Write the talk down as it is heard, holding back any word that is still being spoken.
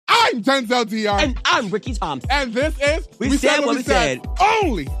I'm Denzel Dion. And I'm Ricky Thompson. And this is We Said What We Said.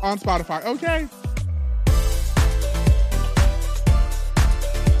 Only on Spotify, okay?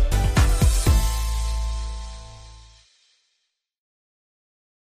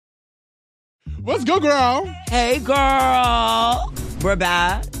 What's good, girl? Hey, girl. We're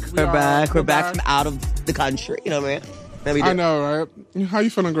back. We're back from out of the country. You know what I mean? I know, right? How you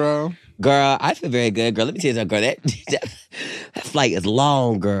feeling, girl? Girl, I feel very good, girl. Let me tell you something, girl. That flight is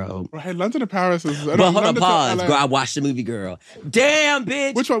long, girl. Right, London to Paris is... But hold on, pause. Girl, I watched the movie, girl. Damn,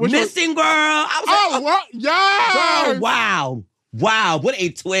 bitch. Which one? Missing, girl. I was like, what? Yeah! Girl, wow. Wow, what a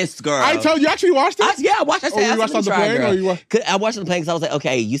twist, girl. I told you, actually watched it? Yeah, I watched it. You watched on the plane? I watched on the plane because I was like,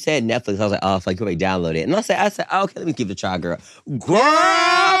 okay, you said Netflix. I was like, oh, it's like, you already download it. And I said, okay, let me give it a try, girl.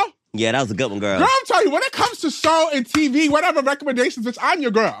 Girl! Yeah, that was a good one, girl. Girl, I'm telling you, when it comes to show and TV, whatever recommendations, bitch, I'm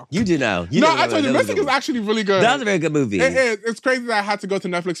your girl. You do know. I told you, Missing is actually really good. That was a very good movie. It is. It's crazy that I had to go to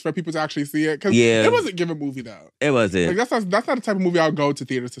Netflix for people to actually see it. Because it wasn't a given movie, though. It wasn't. Like, that's not the type of movie I would go to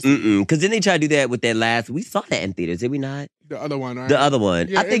theaters to see. Because then they tried to do that with that last... We saw that in theaters, did we not? The other one, right? The other one.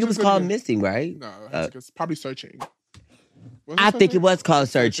 Yeah, I think it was called Missing, right? No, it's probably Searching. I think it was called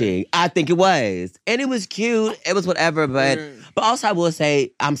Searching. I think it was. And it was cute. It was whatever. But also I will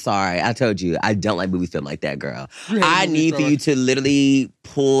say, I'm sorry. I told you, I don't like movies filmed like that, girl. I need for you to literally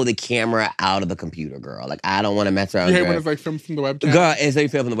pull the camera out of the computer, girl. Like, I don't want to mess around. You hate when it's like filmed from the webcam? Girl, it's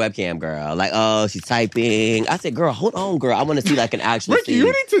like filmed from the webcam, girl. Like, oh, she's typing. I said, girl, hold on, girl. I want to see like an actual Ricky, scene.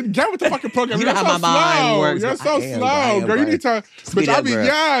 you need to get with the fucking program. You know how my mind works. You're so slow, girl. You need to... Speed up, girl.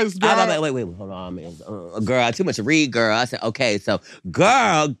 Yes, girl. Wait, hold on, man. Girl, too much to read, girl. I said, okay, so...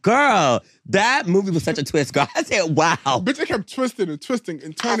 Girl, that movie was such a twist, girl. I said, wow. Bitch, it kept twisting and twisting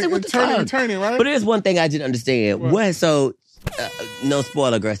and turning and turning, right? But there's one thing I didn't understand. No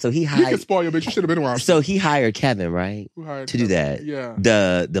spoiler, girl. So he hired... You can spoil your bitch. You should have been watching. So he hired Kevin, right? Who hired to do that? Yeah.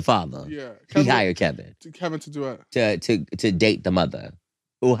 The father. Yeah. He hired Kevin. Kevin to do what? To date the mother.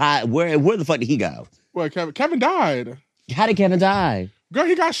 Where the fuck did he go? Well, Kevin died. How did Kevin die? Girl,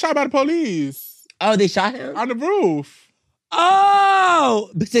 he got shot by the police. Oh, they shot him? On the roof. Oh!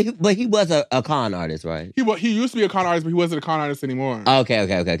 But he was a con artist, right? He used to be a con artist, but he wasn't a con artist anymore. Okay.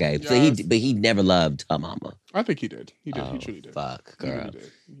 Yes. So he never loved her mama. I think he did. He truly did. Fuck, girl. Really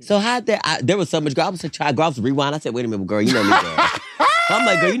did. Yeah. So there was so much, girl. I was like, girl, I was rewind. I said, wait a minute, girl, you know me, girl. I'm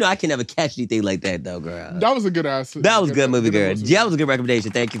like, girl, you know I can never catch anything like that, though, girl. That was a good ass. That was a good movie, girl. Yeah, that was a good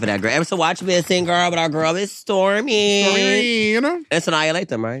recommendation. Thank you for that, girl. Ever so watch Missing, girl, with our girl is Stormy. It's Annihilate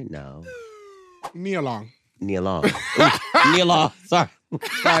them, right? No. Nia Long. Nia Long. Sorry,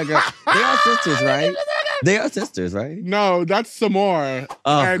 girl. They are sisters, right? They are sisters, right? No, that's some more.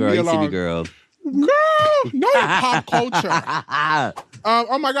 Oh, girl, you see me, girl. Girl, no pop culture.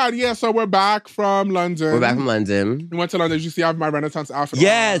 Oh my God, yeah, so we're back from London. We went to London. Did you see I have my Renaissance outfit on?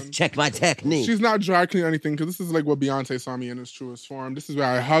 Yes, check my technique. She's not dry cleaning or anything, because this is like what Beyoncé saw me in its truest form. This is where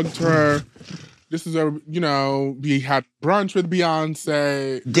I hugged her. This is where, we had brunch with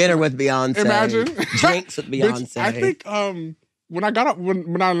Beyoncé. Dinner with Beyoncé. Imagine. Drinks with Beyoncé. Bitch, I think when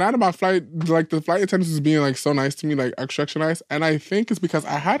I landed my flight, like the flight attendants was being like so nice to me, like extra nice. And I think it's because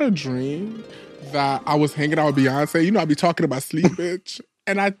I had a dream that I was hanging out with Beyoncé. I'd be talking about sleep, bitch.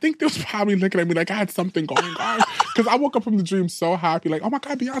 And I think they was probably looking at me like I had something going on. Because I woke up from the dream so happy, like, oh my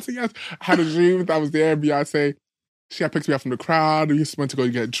God, Beyoncé, yes. I had a dream that I was there, Beyoncé. She had picked me up from the crowd. We just went to go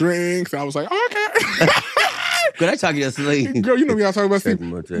get drinks. And I was like, oh, okay. Good, I talking to sleep. Girl, you know me, I was talking about sleep.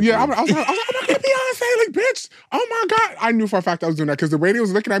 Yeah, I was like, oh my God, Beyoncé, like, bitch. Oh my God. I knew for a fact I was doing that because the radio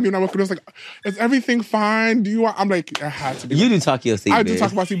was looking at me when I woke up. It was like, is everything fine? I'm like, it had to be. You do talk your sleep, I do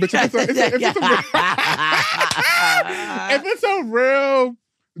talk about sleep, bitch. If it's a real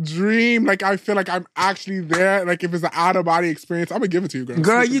dream, like I feel like I'm actually there, like if it's an out-of-body experience, I'm gonna give it to you, girl.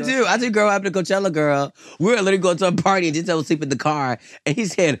 Girl, you do. I did grow up in Coachella, girl. We were literally going to a party and Denzel was sleeping in the car and he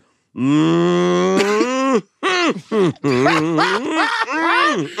said, I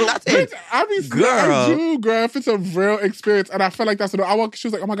be girl. You, girl, if it's a real experience, and I felt like that's what I walked. She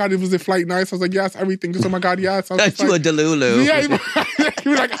was like, "Oh my God, was the flight nice?" I was like, "Yes, everything." Just, "Oh my God, yes." I was just you like, a Delulu. Yeah, he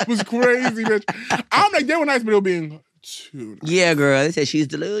was like, "I was crazy, bitch." I'm like, they were nice, but it was being too nice. Yeah, girl. They said she's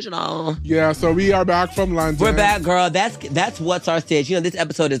delusional. Yeah, so we are back from London. We're back, girl. That's what's our stage. This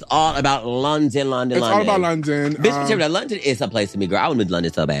episode is all about London. It's all about London. Bitch, London is a place to me, girl. I would move to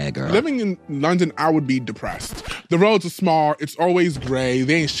London so bad, girl. Living in London, I would be depressed. The roads are small. It's always gray.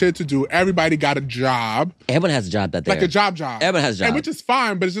 They ain't shit to do. Everybody got a job. Everyone has a job that there. Like a job. Everyone has a job. And which is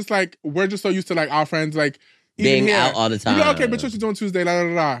fine, but it's just like, we're just so used to like our friends, like, being here, out all the time. Okay, but what you doing Tuesday? La,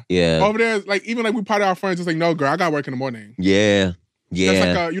 la, la. Yeah. Over there, like, even like we part of our friends, it's like, no, girl, I got work in the morning. Yeah. Yeah.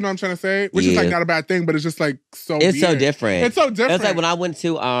 That's like you know what I'm trying to say? Which is like not a bad thing, but it's just like so It's weird. so different. It's so different. It's like when I went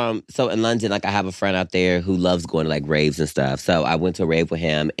to, so in London, like I have a friend out there who loves going to like raves and stuff. So I went to a rave with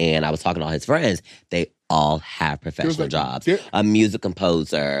him and I was talking to all his friends. They all have professional jobs. A music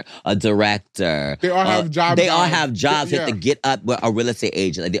composer, a director. They all have jobs. They all have jobs. They have to get up with a real estate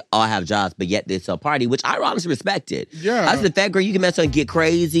agent. Like, they all have jobs, but yet they still party, which I honestly respected. Yeah. I said, fat girl, you can mess up and get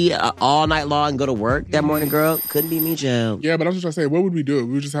crazy all night long and go to work that morning, girl. Couldn't be me, Joe. Yeah, but I was just trying to say, what would we do?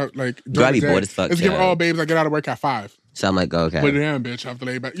 We would just have like... Girl, I'd be bored as fuck, let's give all babes, I get out of work at 5. So I'm like, okay. But damn, bitch, I have to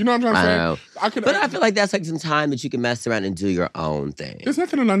lay back. You know what I'm trying to say? But I feel like that's like some time that you can mess around and do your own thing. There's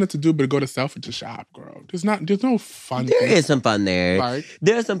nothing in London to do but go to Selfridge to shop, girl. There's no fun There is some fun there. Like,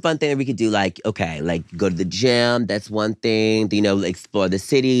 there's some fun thing that we could do, like, okay, like go to the gym. That's one thing. You know, explore the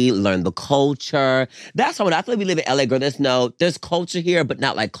city, learn the culture. That's how I feel like we live in LA, girl. There's culture here, but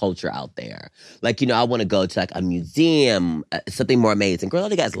not like culture out there. Like, you know, I want to go to like a museum, something more amazing. Girl,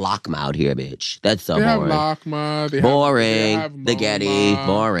 they got LACMA out here, bitch. That's so boring. They have LACMA. Boring. The Getty,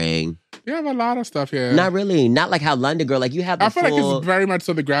 boring. You have a lot of stuff here. Not really. Not like how London, girl. Like you have. I feel like it's very much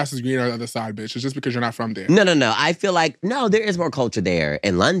so the grass is greener on the other side, bitch. It's just because you're not from there. No. I feel like no, there is more culture there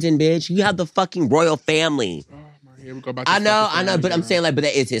in London, bitch. You have the fucking royal family. Oh my, here we go back. I know, but I'm saying like, but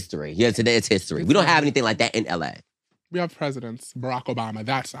that is history. Yeah, today it's history. We don't have anything like that in LA. We have presidents. Barack Obama.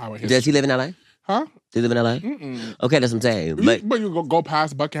 That's our history. Does he live in LA? Huh? Do you live in LA? Mm-mm. Okay, that's what I'm saying. But you go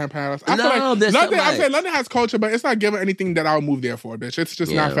past Buckingham Palace. I feel like London has culture, but it's not giving anything that I'll move there for, bitch. It's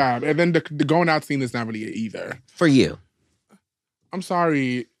just not fab. And then the going out scene is not really it either. For you. I'm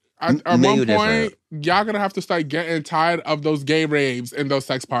sorry. At one point, y'all gonna have to start getting tired of those gay raves and those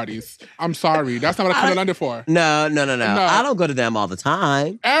sex parties. I'm sorry. That's not what I come to London for. No. I don't go to them all the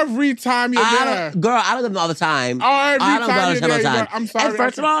time. Every time you're there. Girl, I don't go to them all the time. I don't go to them all the time. I'm sorry. And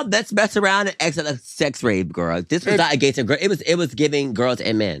first of all, let's mess around and exit a sex rave, girl. This was not against a girl. It was giving girls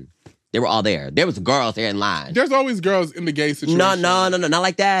and men. They were all there. There was girls there in line. There's always girls in the gay situation. No, not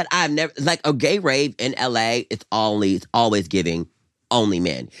like that. I've never, like a gay rave in LA, it's always giving only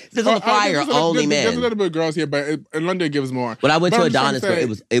men. There's on the flyer, only men. There's a little bit of girls here, but in London it gives more. When I went to Adonis, it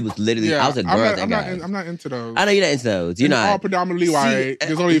was literally, I was a girl and guys. I'm not into those. I know you're not into those. You're not. All predominantly white.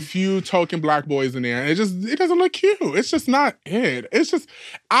 There's only a few token black boys in there. It doesn't look cute. It's just not it. It's just,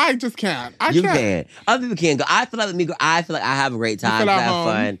 I just can't. You can. Other people can't go. I feel like with me, I feel like I have a great time. I have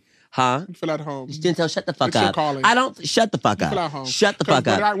fun. Huh? You feel at home. Denzel, shut the fuck up. I don't. Shut the fuck up. You feel at home. Shut the fuck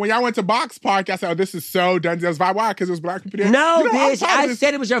up. When y'all went to Box Park, I said, "Oh, this is so Denzel's vibe." Why? Because it was black people there. No, bitch. I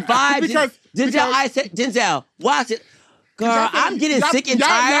said it was your vibe. Denzel, watch it. Girl, I'm getting sick and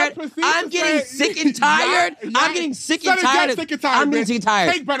tired. I'm getting sick and tired. I'm getting sick and tired. I'm getting sick and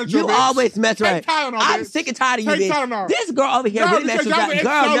tired. Take Benadryl, you bitch. always mess right. Tylenol, I'm sick and tired of you, Take bitch. Tylenol. This girl over here really messes up.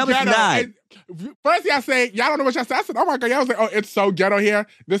 Girl, no, it's not. First, y'all say, y'all don't know what y'all said. I said, oh my God, y'all was like, oh, it's so ghetto here.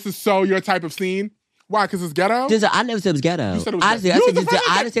 This is so your type of scene. Why? Because it's ghetto? Denzel, I never said it was ghetto. You said it was ghetto.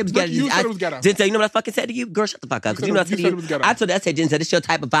 I didn't say it was ghetto. You said it was ghetto. Denzel, you know what I fucking said to you? Girl, shut the fuck up. Because you know what I said to you? I told you, I said, Denzel, this is your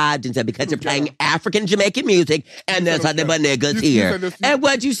type of vibe, Denzel, because you're playing African Jamaican music, and there's nothing but niggas here. And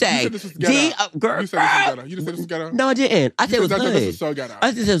what'd you say? You said this was ghetto. Girl, you said this was ghetto. You just said this was ghetto? No, I didn't. I said it was hood. This is so ghetto.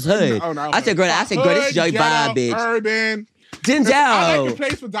 I said it was hood. I said, girl, this is your vibe, bitch. Urban. Denzel. I like a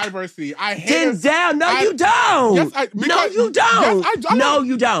place for diversity. I hate Denzel. No, you don't. Yes, no, you don't. Yes, no,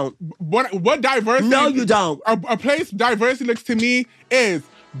 you don't. What diversity? No, you don't. A place diversity looks to me is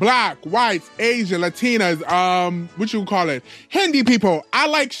black, whites, Asian, Latinas, what you call it? Hindi people. I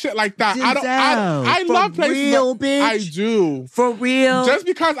like shit like that. Denzel, I love places. Real, bitch. I do. For real. Just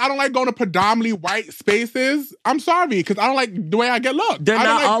because I don't like going to predominantly white spaces, I'm sorry, because I don't like the way I get looked. They're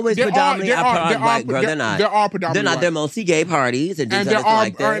not always predominantly white, girl. They're not. They're all predominantly They're not. white. They're mostly gay parties. And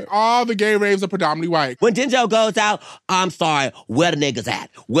all the gay raves are predominantly white. When Denzel goes out, I'm sorry, where the niggas at?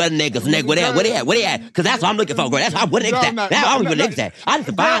 Where the niggas? Where they at? Where they at? Because that's what I'm looking for, girl. That's where the niggas at. That's how I'm looking for niggas at. I need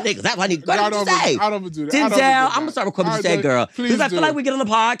to find niggas. That's what I need. Girl, what you say? I don't overdo that. Denzel, I'm gonna start recording what you say, girl. Because I feel like we get on the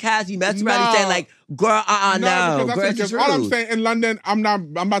podcast, you mess around and say like, girl, no. Girl, it's all I'm saying, in London, I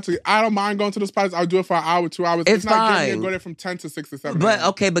don't mind going to those parties. I'll do it for an hour, 2 hours. It's not fine. Getting me to go there from 10 to 6 to 7.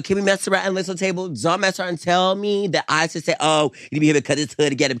 But can we mess around and listen to the table? Don't mess around and tell me that I should say, oh, you need to be here because it's hood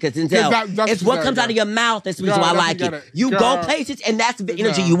together. Because Denzel, it's what comes out of your mouth. That's the reason why I like it. You go places and that's the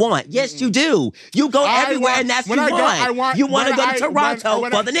energy you want. Yes, you do. You go everywhere and that's what you want. You want to go to Toronto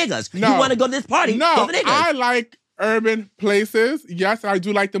for the niggas. You want to go to this party for the niggas. I like urban places. Yes, I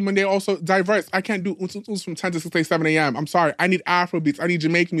do like them when they're also diverse. I can't do from 10 to 6 to 7 a.m. I'm sorry. I need Afro beats. I need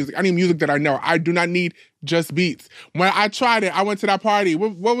Jamaican music. I need music that I know. I do not need Just Beats. When I tried it, I went to that party.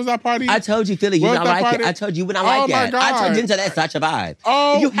 What was that party? I told you, Philly, you not like it. I told you, would not like it. I told Denzel, that's such a vibe.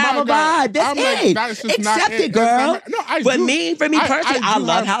 Oh, you have a vibe. That's it. That's just accept it, girl. For me personally, I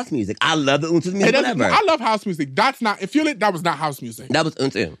love house music. I love the Untus music, whatever. I love house music. That's not, if you lit, that was not house music. That was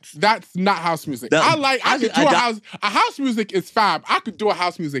Untus. That's not house music. I could do a house music is fab. I could do a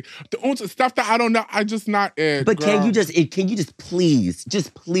house music. The Untus stuff that I don't know, I just not it. But girl. Can you just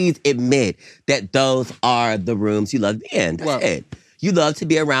please admit that those are the rooms you love to be in? That's it. You love to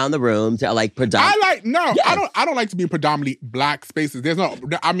be around the rooms that are like predominantly. I don't like to be in predominantly black spaces. I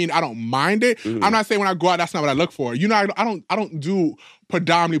don't mind it. Mm-hmm. I'm not saying when I go out, that's not what I look for. You know, I don't do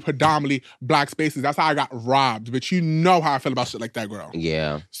predominantly black spaces. That's how I got robbed. But you know how I feel about shit like that, girl.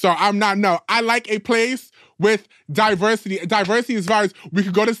 Yeah. So I like a place with diversity. Diversity as far as we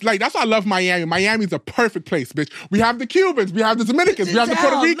could go to, like, that's why I love Miami. Miami's a perfect place, bitch. We have the Cubans, we have the Dominicans, we have the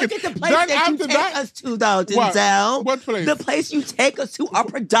Puerto Ricans. Look at the place that you take us to, though, Denzel. What place? The place you take us to are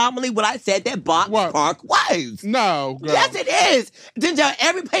predominantly what I said that Box Park was. No, girl. Yes, it is. Denzel,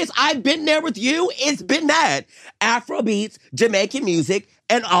 every place I've been there with you, it's been that. Afro beats, Jamaican music,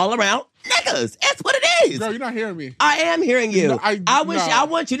 and all around niggas. That's what it is. Girl, you're not hearing me. I am hearing you. I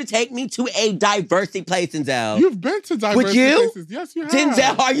want you to take me to a diversity place, Denzel. You've been to diversity places. Yes, you have.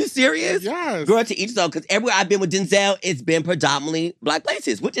 Denzel, are you serious? Yes. Girl, to each his own, because everywhere I've been with Denzel, it's been predominantly black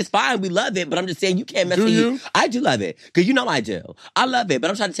places, which is fine. We love it, but I'm just saying you can't mess with you. I do love it, because you know I do. I love it, but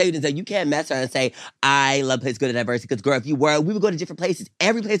I'm trying to tell you, Denzel, you can't mess around and say, I love places good at diversity, because girl, if you were, we would go to different places.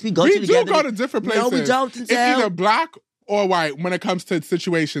 Every place we go to together. We do go to different places. No, we don't, Denzel. It's either black or white when it comes to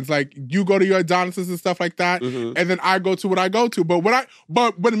situations. Like, you go to your Adonises and stuff like that, and then I go to what I go to. But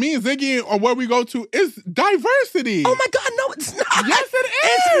what me and Ziggy or where we go to is diversity. Oh my God, no, it's not. Yes, it is.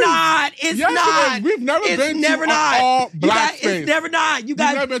 It's not. It's not. It is. We've never been to all black space. It's never not. You guys,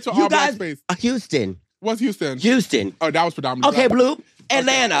 we've never been to all black space. Houston. What's Houston? Houston. Oh, that was predominantly okay, black. Blue.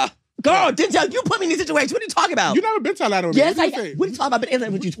 Atlanta. Okay. Girl, Denzel, you put me in these situations. What are you talking about? You never been to Atlanta with me. Yes, what are you talking about? I've been in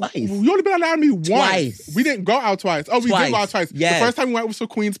Atlanta with you twice. You only been to Atlanta with me once. Twice. We didn't go out twice. Oh, we did go out twice. Yes. The first time we went was for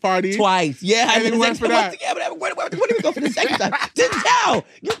Queen's Party. Twice. Yeah. And then we went for that. Yeah, where did we go for the second time? Denzel,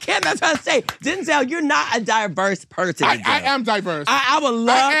 you can't, that's what I say. Denzel, you're not a diverse person. I am diverse. I would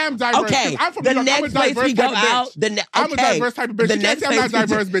love. I am diverse. Okay. I'm from New York. I'm a diverse type of bitch. I'm a diverse type of bitch. You can't say I'm not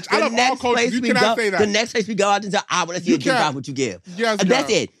diverse, bitch. I love all cultures. You cannot say that. The next place we go out, Denzel, I want to see you give out what you give. Yes, that's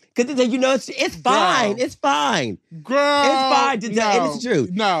it. Because you know it's fine. Girl. It's fine. Girl. It's fine. It's the truth.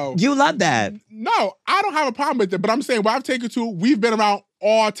 No. You love that. No, I don't have a problem with it. But I'm saying where I've taken to, we've been around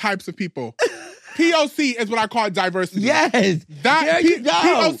all types of people. POC is what I call diversity. Yes.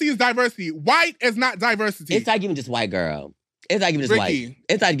 POC is diversity. White is not diversity. It's not even just white, girl. It's not even just white.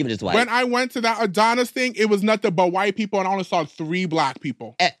 It's not even just white. When I went to that Adonis thing, it was nothing but white people, and I only saw 3 black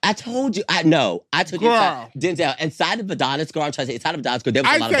people. I told you. I told you. Denzel, inside of Adonis, girl, I'm trying to say, inside of Adonis, girl, there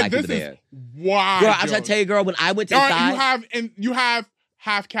was a lot of black people there. Why? Girl, I'm trying to tell you, girl, when I went to inside. You have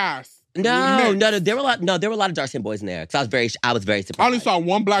half cast. No, there were a lot of dark skinned boys in there. Because I was very surprised. I only saw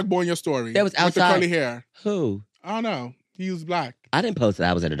one black boy in your story. There was outside. With the curly hair. Who? I don't know. He was black. I didn't post that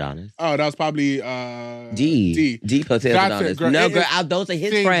I was at Adonis. Oh, that was probably D posted at Adonis. No, girl, those are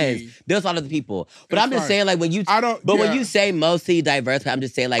his friends. There's a lot of people. But I'm just saying, like, when you when you say mostly diverse, I'm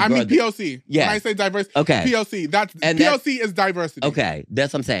just saying, like, girl, POC. Yeah. When I say diverse, POC. POC is diversity. Okay,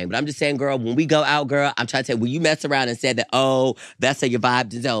 that's what I'm saying. But I'm just saying, girl, when we go out, girl, I'm trying to say, when you mess around and said that, oh, that's your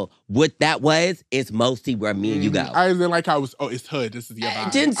vibe, Denzel, what that was is mostly where me and you go. I didn't like how it was, it's hood. This is your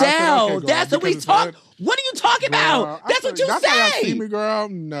vibe. Denzel, that's what we talk. What are you talking about? That's what you say. That's how y'all see me, girl.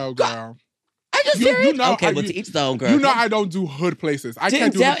 No, girl. Are you serious? You know, okay, well, to each his own, girl. You know I don't do hood places. I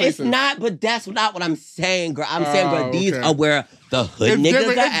can't do hood places. It's not, but that's not what I'm saying, girl. I'm saying, girl, these are where the hood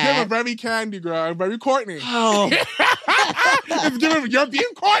niggas are at. It's giving very Candy, girl. Very Courtney. Oh. It's giving, you're being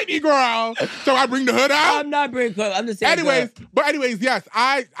Courtney, girl. So I bring the hood out? I'm not bringing Courtney. I'm just saying, anyways, yes,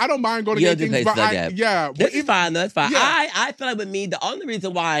 I don't mind going to get things, but It's fine, though. It's fine. Yeah. I feel like with me, the only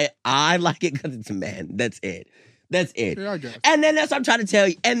reason why I like it because it's a man. That's it. That's it. Yeah, I guess. And then that's what I'm trying to tell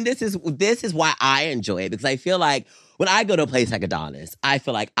you. And this is why I enjoy it, because I feel like when I go to a place like Adonis, I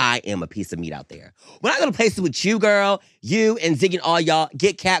feel like I am a piece of meat out there. When I go to places with you, girl, you and Ziggy and all y'all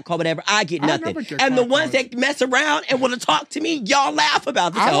get catcalled, whatever, I get nothing. And the ones that mess around and want to talk to me, y'all laugh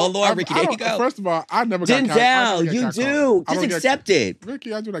about this. Oh, Lord, Ricky, there you go. First of all, I never got catcalled. Denzel, you do. Just accept it.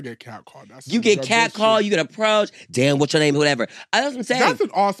 Ricky, I do not get catcalled. You get catcalled, you get approached. Damn, what's your name, whatever. That's what I'm saying. That's in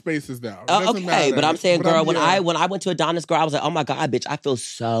all spaces, though. Okay, but I'm saying, girl, when I went to Adonis, girl, I was like, oh my God, bitch, I feel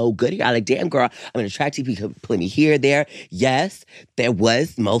so good here. I'm like, damn, girl, I'm attracted to people, put me here, there. Yes, there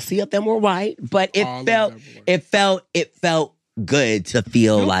was, mostly of them were white, but it felt good to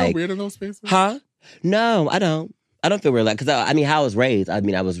feel like. Feel weird in those spaces? Huh? No, I don't. I don't feel relaxed because I mean, how I was raised. I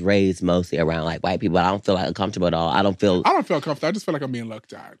mean, I was raised mostly around like white people. But I don't feel like uncomfortable at all. I don't feel comfortable. I just feel like I'm being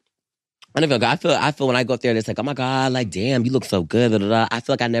looked at. I don't feel good. I feel when I go up there, it's like, oh my God, like damn, you look so good. Blah, blah, blah. I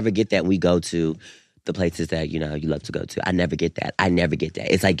feel like I never get that when we go to the places that you love to go to. I never get that.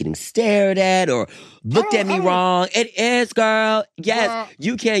 It's like getting stared at or looked at me wrong. It is, girl. Yes,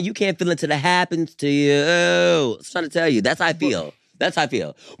 you can't feel it till it happens to you. I'm trying to tell you, that's how I feel. That's how I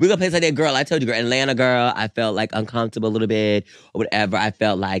feel. We go places like that, girl. I told you, girl, Atlanta, girl. I felt like uncomfortable a little bit or whatever. I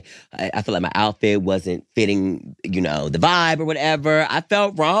felt like my outfit wasn't fitting, the vibe or whatever. I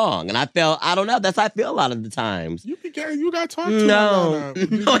felt wrong, and I don't know. That's how I feel a lot of the times. You got talked to. No,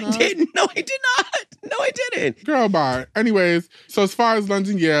 I didn't. No, I did not. No, I didn't. Girl, bye. Anyways, so as far as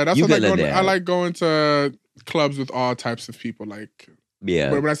London, yeah, that's what I like going to clubs with all types of people, like.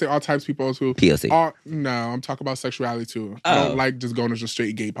 Yeah. But when I say all types of people who... POC. No, I'm talking about sexuality too. I don't like just going to just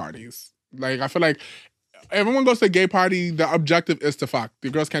straight gay parties. Like, I feel like everyone goes to a gay party, the objective is to fuck.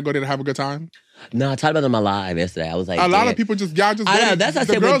 The girls can't go there to have a good time. No, I talked about them on my live yesterday. I was like, a lot of people just go there.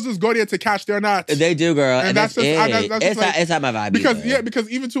 The girls just go there to catch their nuts. They do, girl. And that's just it. It's not my vibe because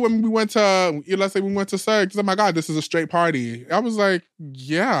even too when we went to, let's say we went to sex, oh my God, this is a straight party. I was like,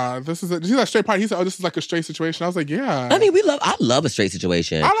 yeah, this is a straight party. He said, oh, this is like a straight situation. I was like, yeah. I mean, I love a straight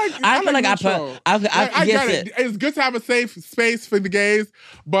situation. I get it. It's good to have a safe space for the gays,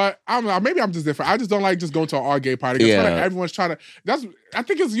 but maybe I'm just different. I just don't like just going to an all gay party. I feel like everyone's trying to, I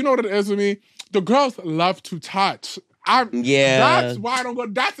think it's, you know what it is with me? The girls love to touch. That's why I don't go.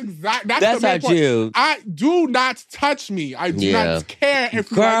 That's the main point. I do not touch me. I do not care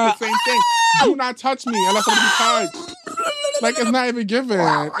if you like the same thing. Do not touch me unless I'm gonna be touched. Like, it's not even given.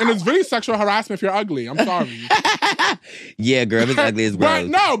 And it's really sexual harassment if you're ugly. I'm sorry. Yeah, girl, if it's ugly, it's gross. But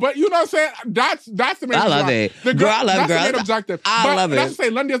no, but you know what I'm saying? That's the main I love it. I love it, girl. That's the main objective. I love it. That's to say,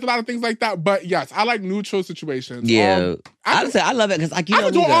 London has a lot of things like that. But yes, I like neutral situations. Yeah. I love it because I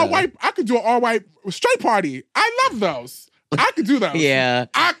could do an all-white straight party. I love those. I could do those. Yeah.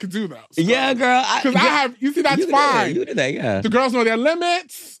 I could do those. Yeah, girl. Because you see, that's fine. You do that, yeah. The girls know their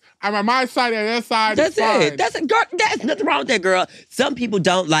limits. I'm on my side and their side. That's it. That's it, girl. There's nothing wrong with that, girl. Some people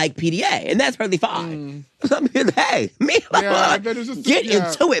don't like PDA, and that's perfectly fine. Some people, hey, me, get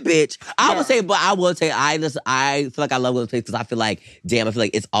into it, bitch. I would say, but I will say, I feel like I love those places because I feel like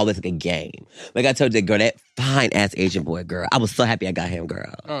it's always like a game. Like I told you, girl, that fine ass Asian boy, girl. I was so happy I got him,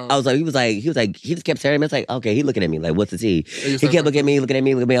 girl. I was like, he just kept staring at me. It's like, okay, he looking at me like, what's the tea? He kept looking at me.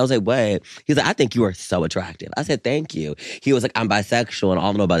 I was like, what? He's like, I think you are so attractive. I said, thank you. He was like, I'm bisexual and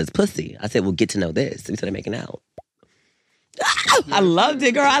all I know about is pussy. I said, well, get to know this. We started making out. I loved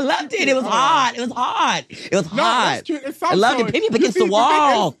it, girl. I loved it. It was hot. It was hot. That's cute. It sounds I loved it. Pin me up against the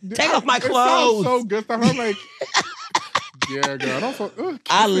wall. Take off my clothes. It sounds so good. I'm like, yeah, girl.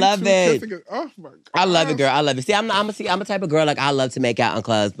 I love it. Oh my God. I love it, girl. I love it. See, I'm a type of girl, like, I love to make out in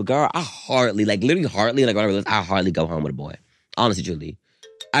clubs, but girl, I hardly go home with a boy. Honestly, truly.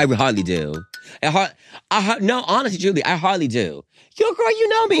 I hardly do. Honestly, truly, I hardly do. Yo, girl, you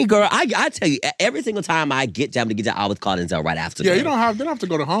know me, girl. I tell you, every single time I get down, I always call Denzel right after. Yeah, you don't have to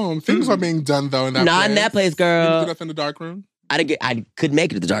go to home. Things are being done though in that place. Not in that place, girl. You didn't do nothing in the dark room? I couldn't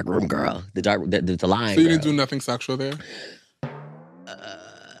make it to the dark room, girl. The line. So you didn't do nothing sexual there?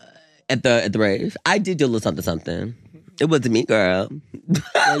 At the rave, I did do a little something. It wasn't me, girl.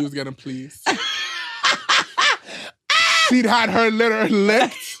 Yeah, you was getting pleased. She'd had her litter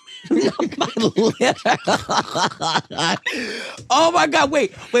licked. Oh my God,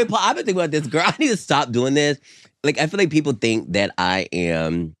 wait, Paul, I've been thinking about this, girl. I need to stop doing this. Like, I feel like people think that I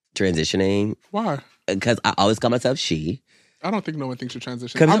am transitioning. Why? Because I always call myself she. I don't think no one thinks you're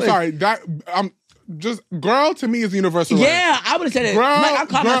transitioning. I'm sorry, just girl to me is universal. Yeah, I would have said it. Girl, like, I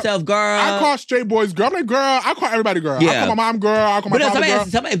call myself girl. I call straight boys girl. I'm like, girl. I call everybody girl. Yeah. I call my mom girl. I call my father girl.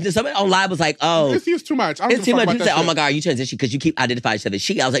 Somebody on live was like, oh. It's too much. It's too much. You say, oh my God, you transition because you keep identifying yourself as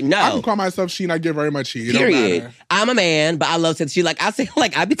she. I was like, no. I can call myself she and I give very much she. Period. I'm a man, but I love saying she. Like, I say,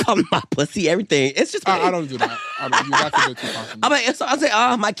 like, I be calling my pussy everything. It's just. I don't do that. That's a bit too possible. I'm like, so I say,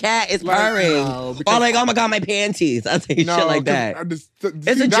 oh, my cat is purring. No, or like, oh my God, my panties. I say shit like that.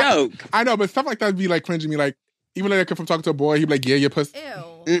 It's a joke. I know, but stuff like that would be like cringing me. Like, even like if I'm talking to a boy, he'd be like, yeah, your pussy.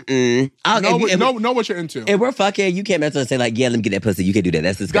 Ew. Know what you're into. If we're fucking, you can't mess up and say like, yeah, let me get that pussy. You can't do that.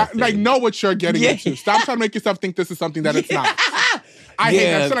 That's disgusting. Like, know what you're getting into. Stop trying to make yourself think this is something that it's not. I hate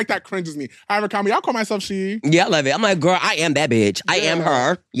that. Shit like that cringes me. I'll call myself she. Yeah, I love it. I'm like, girl, I am that bitch. I am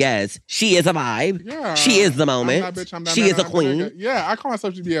her. Yes. She is a vibe. Yeah. She is the moment. I'm that bitch. She is a queen. Yeah, I call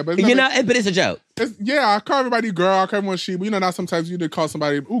myself she. Yeah, but but it's a joke. I call everybody girl. I call everyone she. But now sometimes you did call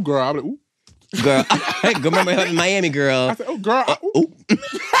somebody, ooh, girl. I'm like, ooh. Girl, remember her in Miami, girl. I said, oh, girl.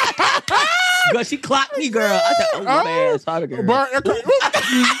 Girl, she clocked me, girl. I said, oh, my man. Sorry, girl.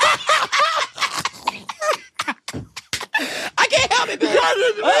 I can't help it, bitch.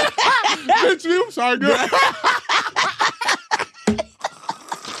 Bitch, you. Sorry, girl.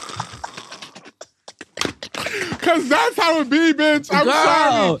 Because that's how it be, bitch. I'm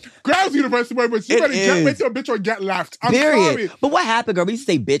sorry. Girls University boy, but you better get with your bitch or get left. I'm sorry. But what happened, girl? We used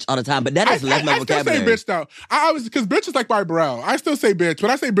to say bitch all the time, but that has left my vocabulary. I still say bitch, though. I always, because bitch is like my bro. I still say bitch.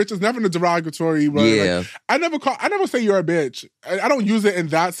 When I say bitch, it's never in a derogatory way. Yeah. Like, I never say you're a bitch. I don't use it in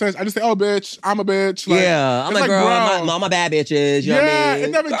that sense. I just say, oh, bitch, I'm a bitch. Like, yeah. I'm like, girl, all my bad bitches. You know what I mean?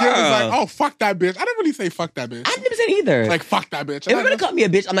 It never gives like, oh, fuck that bitch. I don't really say fuck that bitch. I never said either. Like, fuck that bitch. If you're going to call me a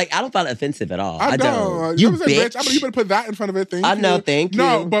bitch, I'm like, I don't find it offensive at all. I don't. You bitch. You better put that in front of it. Thank you. I know, thank you.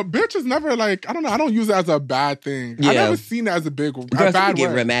 No, but bitch is never like, I don't know. I don't use it as a bad thing. Yeah. I've never seen it as a big, girl, bad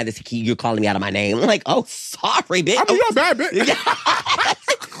get real mad that you're calling me out of my name. I'm like, oh, sorry, bitch. I mean, you're a bad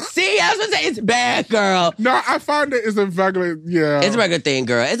bitch. See, I was gonna say it's bad, girl. No, I find it is a regular, it's a regular thing,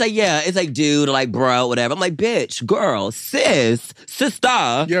 girl. It's like, it's like dude or like bro, whatever. I'm like, bitch, girl, sis, sister.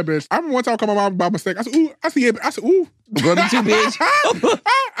 Yeah, bitch. I remember one time I called my mom by mistake. I said, ooh. I said, yeah, I said, ooh. Girl, me too, bitch.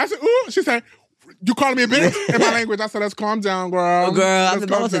 I said, ooh. She said, you calling me a bitch? In my language, I said, let's calm down, girl. Oh, girl, I said,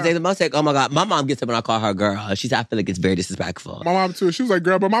 the most like, oh my God. My mom gets it when I call her girl. She said, I feel like it's very disrespectful. My mom too. She was like,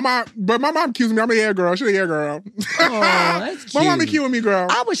 girl, but my mom accused me. I'm a yeah girl. She's a yeah girl. Oh, that's cute. My mom be cute with me, girl.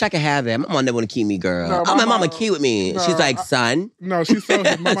 I wish I could have that. My mom never want to keep me, girl. No, my mama cute with me. No, she's like, son. No, she's so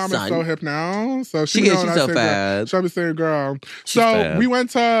hip. My mom is so hip now. So she's so fast. She'll be saying, girl. So we went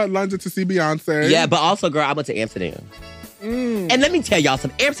to London to see Beyonce. Yeah, but also, girl, I went to Amsterdam. And let me tell y'all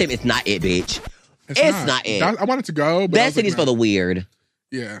something. Amsterdam is not it, bitch. It's not it. I wanted to go, but that city's for the weird.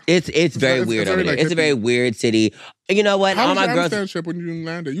 Yeah, it's very weird over there. It's a very weird city. You know what? How was your Amsterdam trip when you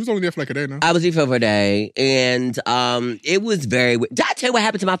landed? You was only there for like a day, no? I was there for a day, and it was very weird. Did I tell you what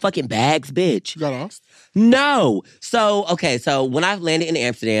happened to my fucking bags, bitch? You got lost? No. So when I landed in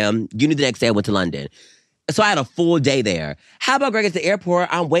Amsterdam, you knew the next day I went to London. So I had a full day there. How about Greg at the airport?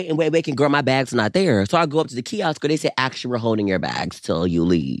 I'm waiting, girl, my bag's not there. So I go up to the kiosk, they say, actually, we're holding your bags till you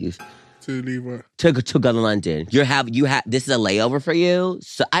leave. To leave what? To go to London. You have this is a layover for you.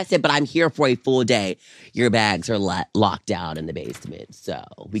 So I said, but I'm here for a full day. Your bags are locked down in the basement, so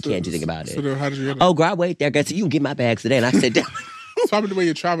we can't do anything about it. So how did you get it? Oh, girl, I wait there. I said, you can get my bags today, and I said, so how about the way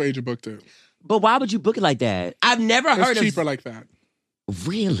your travel agent booked it? But why would you book it like that? I've never heard of cheaper like that.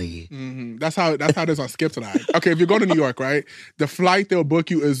 Really? Mm-hmm. That's how it is on Skip tonight. Okay, if you go to New York, right, the flight they'll book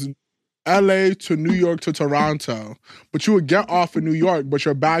you is LA to New York to Toronto. But you would get off in New York, but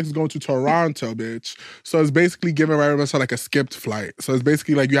your bag's going to Toronto, bitch. So it's basically giving right like a skipped flight. So it's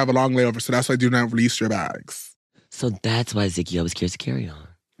basically like you have a long layover, so that's why you do not release your bags. So that's why Ziggy always carries a carry-on.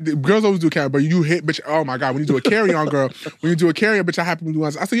 Girls always do carry, but you hit, bitch. Oh my God, when you do a carry-on, girl, when you do a carry-on, bitch, I happen to do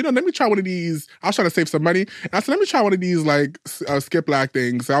once. I said, let me try one of these. I was trying to save some money. And I said, let me try one of these like skip lag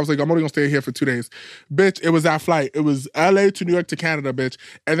things. So I was like, I'm only gonna stay here for 2 days. Bitch, it was that flight. It was LA to New York to Canada, bitch.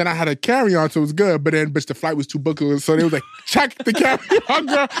 And then I had a carry-on, so it was good. But then, bitch, the flight was too booked. So they was like, check the carry-on,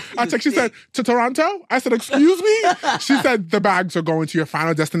 girl. I checked. She said, to Toronto? I said, excuse me? She said, the bags are going to your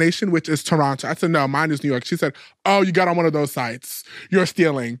final destination, which is Toronto. I said, no, mine is New York. She said, oh, you got on one of those sites. You're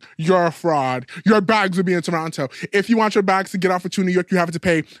stealing. You're a fraud. Your bags will be in Toronto. If you want your bags to get off to New York, you have to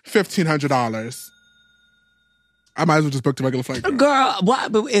pay $1,500. I might as well just book the regular flight. Girl,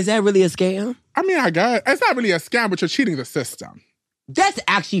 what? But is that really a scam? I mean, I guess. It's not really a scam, but you're cheating the system. That's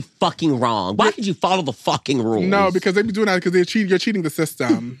actually fucking wrong. Why did you follow the fucking rules? No, because they be doing that because you're cheating the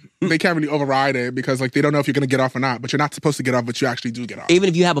system. They can't really override it because like they don't know if you're going to get off or not. But you're not supposed to get off, but you actually do get off. Even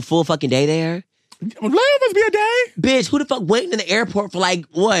if you have a full fucking day there? Layovers be a day? Bitch, who the fuck waiting in the airport for like,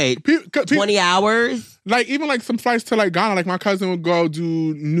 what, 20 hours? Like, even like some flights to like Ghana. Like, my cousin would go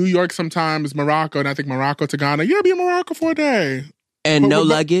do New York sometimes, Morocco, and I think Morocco to Ghana. Yeah, be in Morocco for a day. And no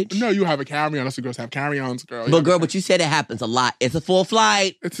luggage? No, you have a carry-on. That's what girls have carry-ons, girl. But girl, but you said it happens a lot. It's a full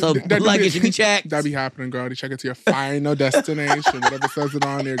flight, so luggage should be checked. That be happening, girl. They check it to your final destination, whatever says it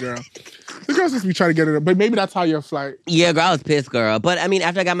on there, girl. The girls just be trying to get it, but maybe that's how your flight. Yeah, girl, I was pissed, girl. But I mean,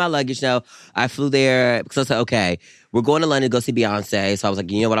 after I got my luggage, though, I flew there because I said, okay, we're going to London to go see Beyonce. So I was like,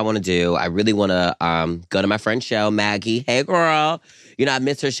 you know what I want to do? I really want to go to my friend's show, Maggie. Hey, girl. You know, I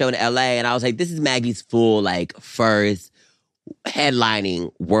missed her show in LA, and I was like, this is Maggie's full, like, first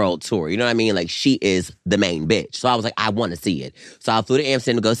headlining world tour. You know what I mean? Like, she is the main bitch. So I was like, I want to see it. So I flew to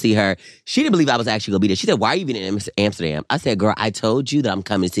Amsterdam to go see her. She didn't believe I was actually going to be there. She said, why are you even in Amsterdam? I said, girl, I told you that I'm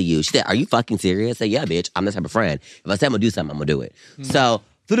coming to see you. She said, are you fucking serious? I said, yeah, bitch. I'm the type of friend. If I say I'm going to do something, I'm going to do it. So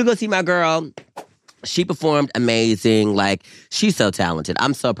flew to go see my girl. She performed amazing. Like, she's so talented.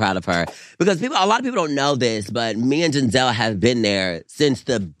 I'm so proud of her. Because a lot of people don't know this, but me and Denzel have been there since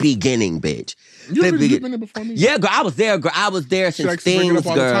the beginning, bitch. You've been there before me? Yeah, girl, I was there. Girl, I was there since things, bring it up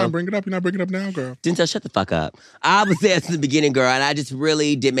all girl. The time. Bring it up. You're not bringing it up now, girl. Denzel, shut the fuck up. I was there since the beginning, girl, and I just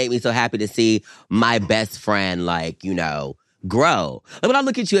really did make me so happy to see my best friend, like, you know, grow. Like, when I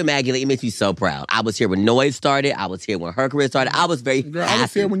look at you and Maggie, like, it makes me so proud. I was here when Noise started. I was here when her career started. I was very girl, happy. I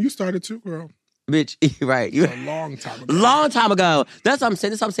was here when you started too, girl. Bitch, right. A long time ago. Long time ago. That's what I'm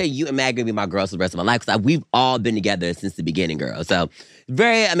saying. That's what I'm saying. You and Maggie will be my girls for the rest of my life because we've all been together since the beginning, girl. So,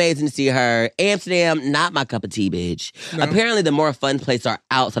 very amazing to see her. Amsterdam, not my cup of tea, bitch. No. Apparently, the more fun places are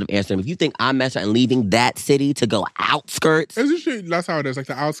outside of Amsterdam. If you think I'm messing and leaving that city to go outskirts. It's usually, that's how it is. Like,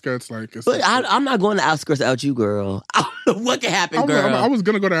 the outskirts, like. But I'm not going to outskirts without you, girl. I don't know what can happen, girl. I was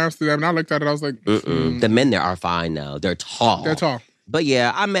going to go to Amsterdam, and I looked at it, I was like. The men there are fine, though. They're tall. They're tall. But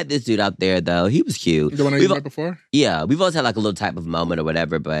yeah, I met this dude out there, though. He was cute. The one that you met before? Yeah. We've always had like a little type of moment or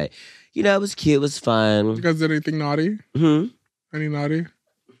whatever, but, you know, it was cute. It was fun. You guys did anything naughty? Any naughty?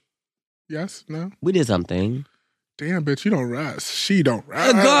 Yes? No? We did something. Damn, bitch, you don't rest. She don't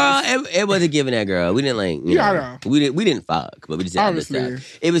rest. Girl, it wasn't giving that girl. We didn't like, you know. I know. We didn't fuck, but we just did other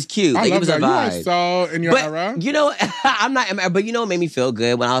stuff. It was cute. I like, love it was that. a vibe. You are so in your era. You know, but you know what made me feel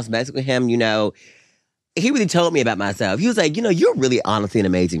good when I was messing with him, you know, he really told me about myself. He was like, you know, you're really honestly an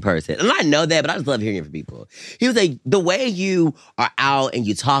amazing person. And I know that, but I just love hearing it from people. He was like, the way you are out and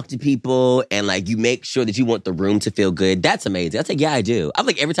you talk to people and like you make sure that you want the room to feel good, that's amazing. I was like, yeah, I do. I'm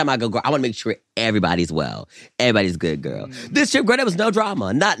like, every time I go, girl, I want to make sure everybody's well. Everybody's good, girl. This trip, girl, there was no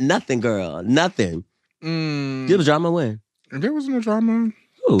drama. Nothing, girl. Nothing. There was drama when? There was no drama.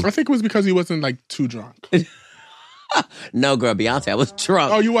 Ooh. I think it was because he wasn't like too drunk. No, girl, Beyonce, I was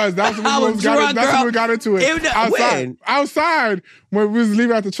drunk. Oh, you was? That's when we got into it. Outside, when we was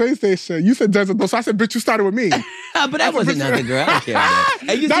leaving at the train station, you said Denzel, so I said, bitch, you started with me. But that wasn't nothing, girl. I don't care.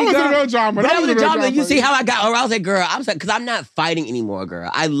 That wasn't real drama. That was a drama. You see how I got, or I was like, girl, I'm sorry, because I'm not fighting anymore,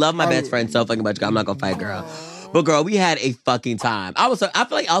 girl. I love my best friend so fucking much, girl. I'm not going to fight, girl. But girl, we had a fucking time. I feel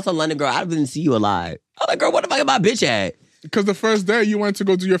like also London, girl, I didn't see you alive. I was like, girl, what the fuck am I bitch at? Because the first day you went to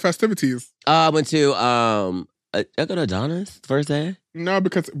go do your festivities. I went to, I go to Adonis first day? No,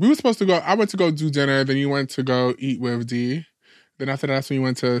 because we were supposed to go. I went to go do dinner. Then you went to go eat with D. Then after that's when you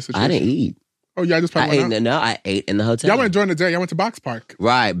went to Situation. I didn't eat. Oh, yeah, I just probably went out? No, I ate in the hotel. Y'all went during the day. Y'all went to Box Park.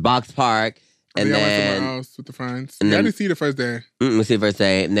 Right, Box Park. And then... I went somewhere else with the friends. I didn't see you the first day. We see the first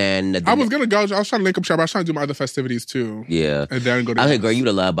day. And then... I was going to go. I was trying to link up shop. I was trying to do my other festivities, too. Yeah. And then go to... I was like, girl, you would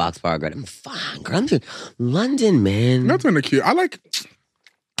have loved Box Park. Girl. I'm fine, girl. I'm just... London, man. That's really cute.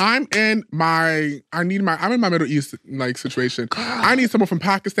 I'm in my Middle East like situation. I need someone from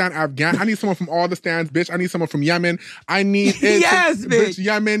Pakistan, Afghan. I need someone from all the stands, bitch. I need someone from Yemen. I need bitch,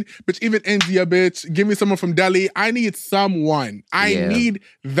 Yemen, bitch, even India, bitch. Give me someone from Delhi. I need someone. I need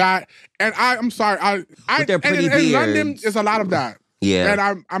that. And I'm sorry. In London, it's a lot of that. Yeah.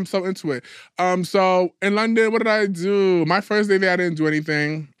 And I'm so into it. So in London, what did I do? My first day there, I didn't do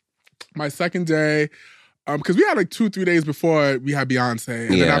anything. My second day. Because we had like 2-3 days before we had Beyonce.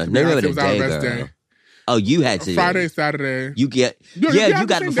 And then after Beyonce was our rest day. Oh, you had to. Friday, Saturday. You got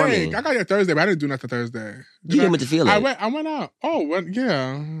it before me. I got here Thursday, but I didn't do nothing Thursday. You didn't want to feel it. I went out. Oh, well,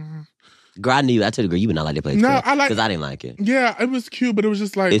 yeah. Girl, I knew you. I told you, girl, you would not like that place. No, I like... Because I didn't like it. Yeah, it was cute, but it was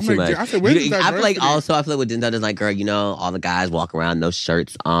just like... It's too much. I said, where's the diversity? I feel like with Denzel, it's like, girl, you know, all the guys walk around, no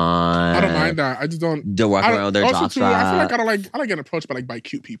shirts on. I don't mind that. I just don't... They're walking around with their jaw strap. I feel like I like getting approached by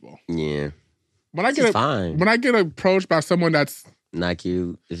cute people. Yeah. When I get approached by someone that's not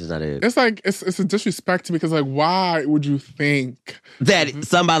cute, this is not it. It's like it's a disrespect to me because like why would you think that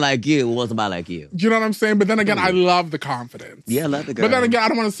somebody like you wants somebody like you? You know what I'm saying? But then again, I love the confidence. Yeah, I love the girl. But then again, I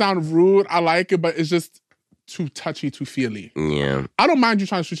don't want to sound rude. I like it, but it's just too touchy, too feely. Yeah. I don't mind you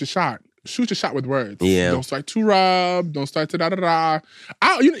trying to shoot your shot. Shoot your shot with words. Yeah. Don't start to rub. Don't start to da-da-da.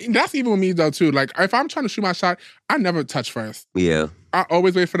 That's even with me, though, too. Like, if I'm trying to shoot my shot, I never touch first. Yeah. I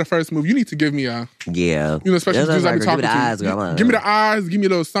always wait for the first move. You need to give me a... Yeah. Especially dudes I've been talking to. Give me the eyes. Give me a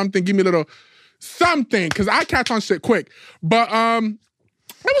little something. Give me a little something. Because I catch on shit quick. But,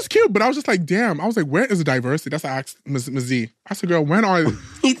 it was cute, but I was just like, damn. I was like, where is the diversity? That's what I asked Ms. Z. I said, girl, when are...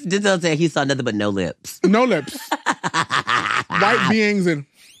 He didn't say he saw nothing but no lips. No lips. White beings and...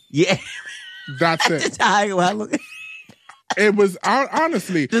 Yeah. That's it. It was,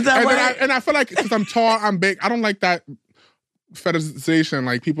 honestly. And I feel like, because I'm tall, I'm big, I don't like that fetishization.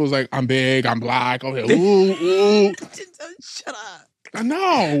 Like, people's like, I'm big, I'm black. Okay, ooh. Shut up.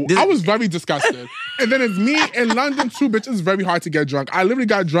 No, I was very disgusted. And then it's me in London too, bitch. It's very hard to get drunk. I literally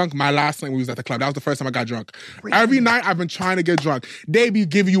got drunk my last night we was at the club. That was the first time I got drunk. Really? Every night I've been trying to get drunk. They be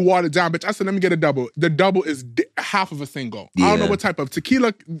giving you watered down, bitch. I said, let me get a double. The double is half of a single. Yeah. I don't know what type of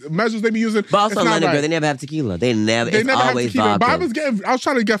tequila measures they be using. But also London, girl, they never have tequila. They never have tequila. But I was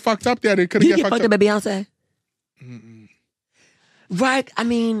trying to get fucked up there. They couldn't get fucked up. By Beyoncé? Right, I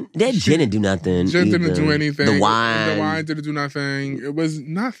mean, that gin didn't do nothing. Gin didn't do anything. The wine didn't do nothing. It was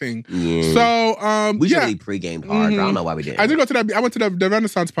nothing. Yeah. So, we should really pre-gamed hard. I don't know why we didn't. I did go to that. I went to the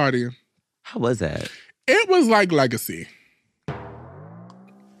Renaissance party. How was that? It was like Legacy.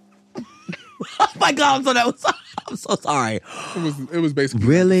 Oh my God! I'm so sorry. It was basically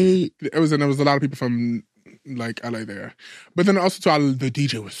really. It was, and there was a lot of people from like LA there, but then also too, the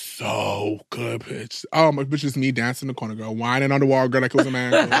DJ was so good, bitch. Oh my, bitch, just me dancing in the corner, girl, whining on the wall, girl, like it was a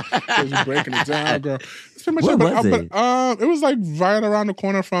man. It was breaking it down, girl. It's pretty much Where was it? It was like right around the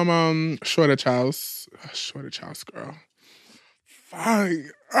corner from Shoreditch House, girl.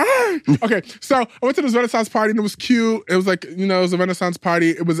 Fine. Okay, so I went to this Renaissance party and it was cute. It was like, it was a Renaissance party.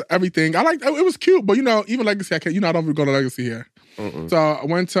 It was everything. It was cute, but even Legacy, I don't even go to Legacy here. So I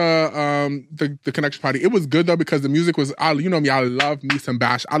went to the Connection party. It was good though because the music was, you know me, I love me some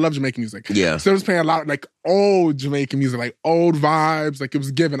bash. I love Jamaican music. Yeah. So it was playing a lot of like old Jamaican music, like old vibes. Like it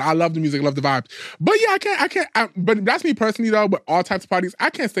was given. I love the music, I love the vibes. But yeah, I can't. But that's me personally though. But all types of parties, I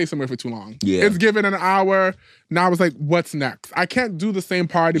can't stay somewhere for too long. Yeah. It's given an hour. Now I was like, what's next? I can't do the same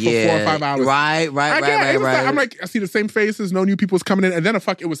party for 4 or 5 hours. Right. I'm like, I see the same faces, no new people's coming in. And then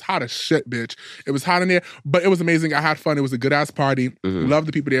it was hot as shit, bitch. It was hot in there, but it was amazing. I had fun. It was a good ass party. Mm-hmm. Loved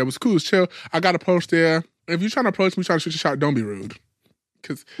the people there. It was cool. It was chill. I got approached there. If you're trying to approach me, trying to shoot your shot, don't be rude.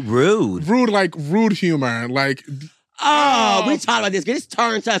 Rude, like rude humor. Like, we talked about this. This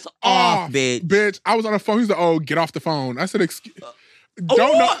turns us off, bitch. Bitch, I was on the phone. He was like, get off the phone. I said, excuse. Don't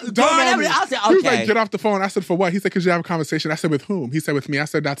know me. I said, okay. He was like, get off the phone. I said, for what? He said, because you have a conversation. I said, with whom? He said, with me. I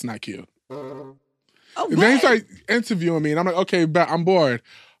said, that's not cute. Then he started interviewing me, and I'm like, okay, but I'm bored.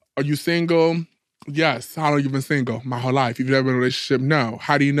 Are you single? Yes. How long have you been single? My whole life. You've never been in a relationship? No.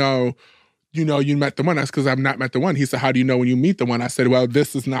 How do you know? You met the one. That's because I've not met the one. He said, how do you know when you meet the one? I said, well,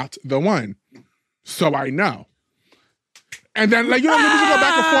 this is not the one. So I know. And then, like, we just go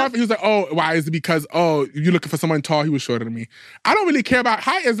back and forth. And he was like, oh, why? Is it because, you're looking for someone tall? He was shorter than me. I don't really care about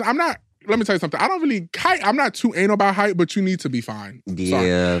height. Let me tell you something. I'm not too anal about height, but you need to be fine.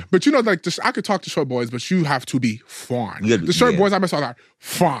 Yeah. Sorry. But I could talk to short boys, but you have to be fine. The short boys I met are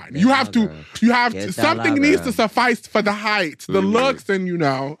fine. You have to, something needs to suffice for the height, the looks, and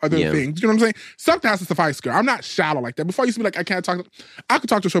other things. You know what I'm saying? Something has to suffice, girl. I'm not shallow like that. Before I used to be like, I could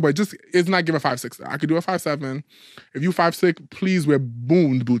talk to a short boy, just it's not giving 5'6". I could do a 5'7". If you 5'6", please wear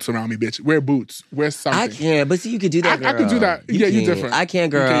boots around me, bitch. Wear boots. Wear something. I can't, but see, you could do that, girl. I could do that. You're different. I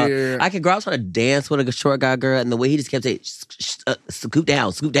can't, girl. I could, girl. I was trying to dance with a short guy, girl, and the way he just kept saying, scoot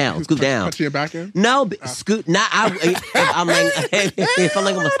down. Touching your back in? No, scoot. If I'm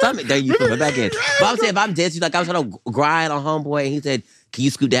laying on my stomach, then you put my back in. But I'm saying, if I'm dancing, like I was trying to grind on homeboy, and he said, can you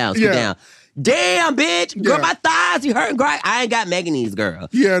scoot down? Damn, bitch. Girl, my thighs, you hurting, grind. I ain't got Meganese, girl.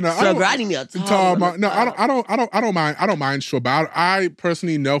 Yeah, no. So, girl, I need me a tall. No, I don't mind short, but I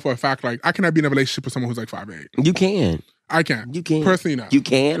personally know for a fact, like, I cannot be in a relationship with someone who's like 5'8". You can. I can. You can. Personally, no. You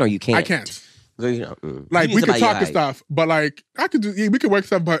can or you can't? I can't. Like, we can talk and stuff, but like, we could work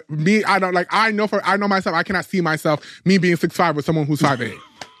stuff, but me, I don't, like, I know myself, I cannot see myself, me being 6'5" with someone who's 5'8".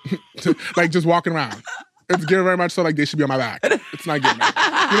 Like, just walking around. It's getting very much so like they should be on my back. It's not getting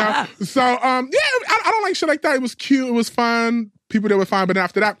that. So, I don't like shit like that. It was cute. It was fun. People there were fine. But then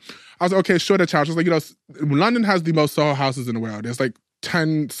after that, I was like, okay, Shoreditch House. I was like, London has the most Soho houses in the world. There's like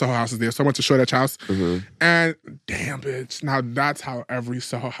 10 Soho houses there. So I went to Shoreditch House. Mm-hmm. And damn, bitch. Now that's how every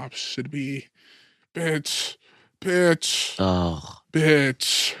Soho house should be. Bitch. Oh.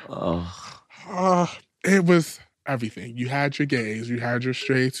 Bitch. Oh. It was everything. You had your gays, you had your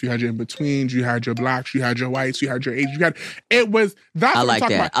straights, you had your in-betweens, you had your blacks, you had your whites, you had your Asians, that's I what like I'm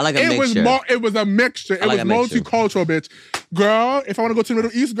talking that. about. I like a mixture. It was a mixture. It was multicultural, bitch. Girl, if I want to go to the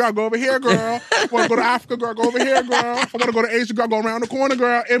Middle East, girl, go over here, girl. If I want to go to Africa, girl, go over here, girl. If I want to go to Asia, girl, go around the corner,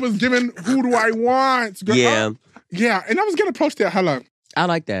 girl. It was given, who do I want? Girl. Yeah, and I was getting approached there. Hello. I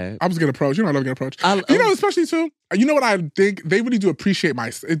like that. I was getting approached. I love getting approached. Especially too, you know what I think? They really do appreciate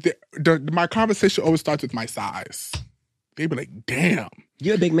my conversation always starts with my size. They be like, damn.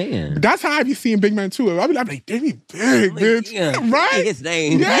 You're a big man. That's how I be seeing big men too. I be like, they be big, bitch. Yeah. Right? His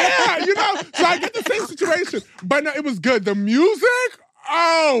name. Yeah, So I get the same situation. But no, it was good. The music,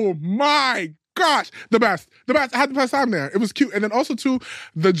 oh my gosh. The best. I had the best time there. It was cute. And then also too,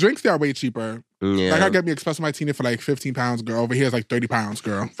 the drinks there are way cheaper. Yeah. Like, I get me espresso martini for like 15 pounds, girl. Over here it's like 30 pounds,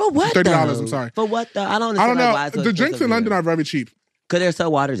 girl. For what, $30, though? I'm sorry. For what, though? I don't understand why it's so The drinks in London are very cheap. Because they're so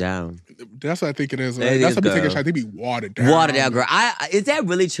watered down. That's what I think it is, right? That's what we take a shot. They be watered down. Watered down, girl. Is that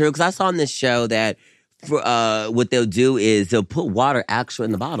really true? Because I saw on this show that what they'll do is they'll put water actually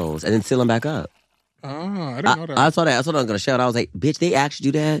in the bottles and then seal them back up. Oh, I didn't know that. I saw that. I saw that on the show. And I was like, bitch, they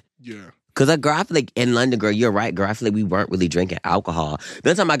actually do that? Yeah. Because, girl, I feel like in London, girl, you're right, girl. I feel like we weren't really drinking alcohol.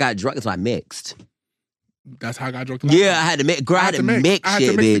 The time I got drunk is when I mixed. That's how I got drunk. Yeah, I had to mix. Girl, I had to mix shit, I had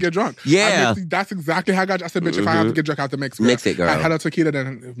to mix bitch. to get drunk. Yeah. That's exactly how I got. I said, bitch, if I have to get drunk, I have to mix. Girl. Mix it, girl. I had a tequila,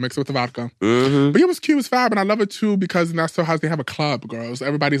 then mix it with the vodka. Mm-hmm. But it was cute, it was fab, and I love it too because that's so how they have a club, girls.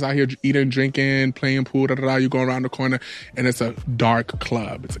 Everybody's out here eating, drinking, playing pool, You go around the corner, and it's a dark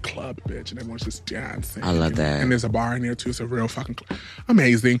club. It's a club, bitch, and everyone's just dancing. I love that. And there's a bar in there too. It's a real fucking club.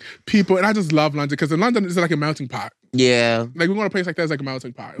 Amazing people, and I just love London because in London it's like a melting pot. Yeah. Like, we go to a place like that, it's like a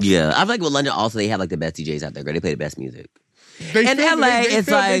melting pot. Yeah. I feel like with London also, they have like the best DJs out there, girl. They play the best music. In LA,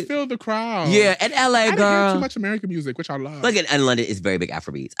 they fill the crowd. Yeah, in LA, girl. I hear too much American music, which I love. Look, in London, it's very big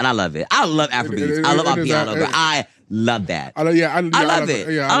Afrobeats, and I love it. I love Afrobeats. I love our piano, girl. I love that. I love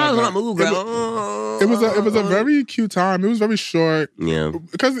it. Yeah, I love my move, girl. It was a very cute time. It was very short. Yeah.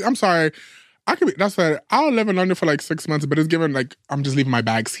 Because, I'm sorry, I'll live in London for like 6 months, but it's given like I'm just leaving my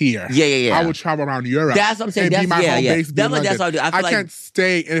bags here. Yeah. I would travel around Europe. That's what I'm saying. And be my home base. That's what I do. I can't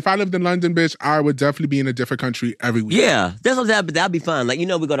stay. And if I lived in London, bitch, I would definitely be in a different country every week. Yeah, that's what I'm saying. But that'd be fun. Like, we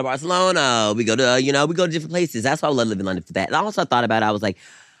go to Barcelona. We go to, we go to different places. That's why I love living in London for that. And I also thought about it. I was like,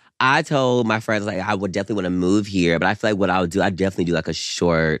 I told my friends, like, I would definitely want to move here, but I feel like what I would do, I'd definitely do like a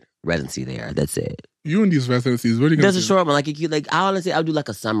short residency there. That's it. You and these residencies, what are you going to do? That's a short one. Like, I honestly, I would do like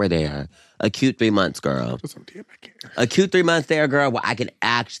a summer there. A cute 3 months, girl. A cute 3 months there, girl, where I can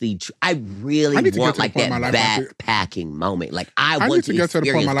actually, I really want like that backpacking moment. Like, I want to get to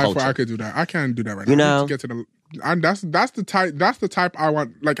the point in my life culture. where I could do that. I can't do that right now. You I know? need to get to that's the type I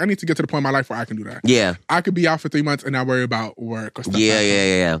want. Like, I need to get to the point in my life where I can do that. Yeah. I could be out for 3 months and not worry about work or stuff.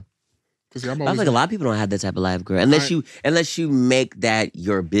 Yeah. Because I feel like a lot of people don't have that type of life, girl. Unless you make that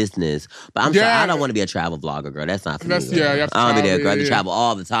your business. But I'm sorry, I don't want to be a travel vlogger, girl. That's not for me. Girl. You have to I want to be there, girl. Yeah. To travel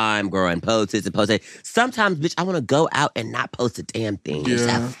all the time, girl, and post this and post that. Sometimes, bitch, I want to go out and not post a damn thing. Just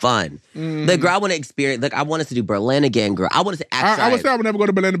have fun. Like, girl, I want to experience. Like, I want us to do Berlin again, girl. I want us to actually. I would say I would never go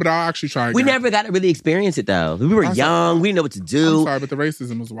to Berlin, but I'll actually try again. We never got to really experience it though. We were young. We didn't know what to do. I'm sorry, but the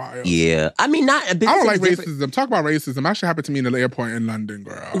racism was wild. Yeah, I mean, not. I don't like racism. Talk about racism. Actually happened to me in the airport in London,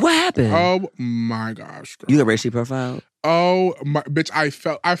 girl. What happened? Oh my gosh, girl. You got racially profiled? Oh my bitch, I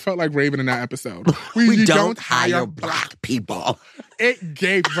felt like Raven in that episode. We don't hire black people. It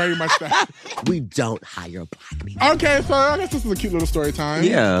gave very much that. We don't hire black people. Okay, so I guess this is a cute little story time.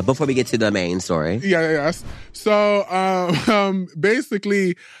 Yeah, before we get to the main story. Yes. So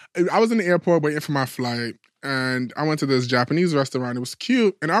basically, I was in the airport waiting for my flight. And I went to this Japanese restaurant. It was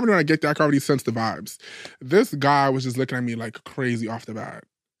cute. And already when I get there, I could already sense the vibes. This guy was just looking at me like crazy off the bat.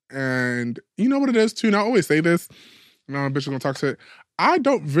 And you know what it is too? And I always say this. You know, a bitch is gonna talk shit. I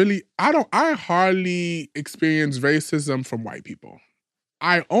hardly experience racism from white people.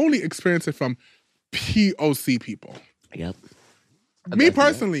 I only experience it from POC people. Yep. Me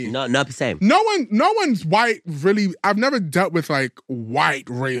personally. No, not the same. No one's white really. I've never dealt with like white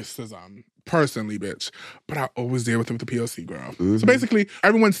racism. Personally, bitch. But I always deal with it with the POC girl. Mm-hmm. So basically,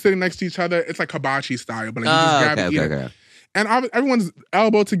 everyone's sitting next to each other. It's like hibachi style, but like you just grab and eat it. And everyone's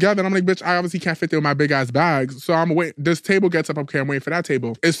elbowed together. And I'm like, bitch, I obviously can't fit there with my big ass bags. So I'm waiting. This table gets up. Okay, I'm waiting for that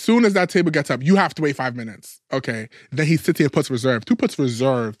table. As soon as that table gets up, you have to wait 5 minutes. Okay. Then he sits here and puts reserved. Who puts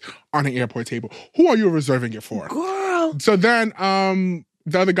reserved on an airport table? Who are you reserving it for? Girl. So then,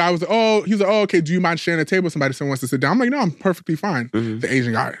 the other guy was like, he's like, oh, okay, do you mind sharing a table with somebody? Someone wants to sit down. I'm like, no, I'm perfectly fine. Mm-hmm. The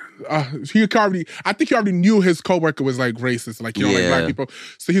Asian guy, I think he already knew his coworker was like racist, like, you know, like black people.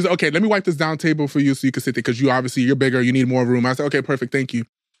 So he's like, okay, let me wipe this down table for you so you can sit there because you're bigger, you need more room. I said, okay, perfect, thank you.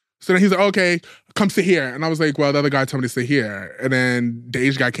 So then he's like, okay, come sit here. And I was like, well, the other guy told me to sit here. And then the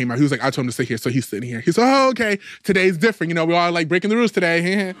Asian guy came out. He was like, I told him to sit here. So he's sitting here. He's like, oh, okay, today's different. You know, we're all like breaking the rules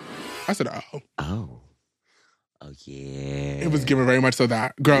today. I said, Oh, yeah. It was given very much so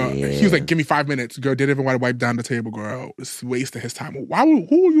that. Girl, he was like, give me 5 minutes. Girl, didn't even want to wipe down the table, girl. It's wasting his time. Who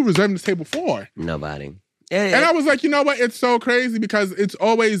are you reserving this table for? Nobody. And I was like, you know what? It's so crazy because I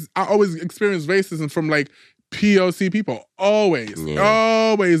always experience racism from like POC people. Always. Yeah.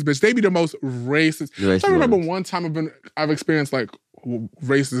 Always, bitch. They be the most racist. I remember one time I've experienced like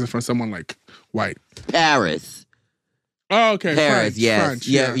racism from someone like white. Paris. Oh, okay. Paris, yes. French,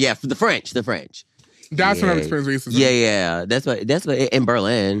 yeah. The French. That's when I've experienced racism. Yeah. That's what in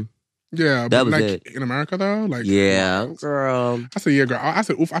Berlin. Yeah, that but was like it. in America though, like Girl. I said, yeah, girl. I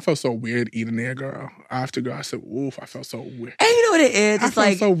said, oof, I felt so weird eating there, girl. After girl, I said, oof, I felt so weird. And you know what it is? It's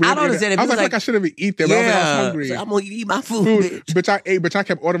like, so weird I don't understand. I was like, I shouldn't even eat there, but I was like, I was hungry. So I'm gonna eat my food, bitch. Bitch, I ate, bitch, I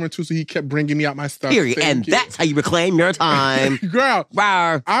kept ordering too, so he kept bringing me out my stuff. Period. And that's how you reclaim your time. Girl,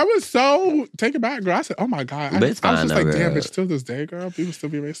 wow. I was so taken back, girl. I said, oh my God. But it's fine, I was just though, like, damn, girl. bitch, still this day, girl, people still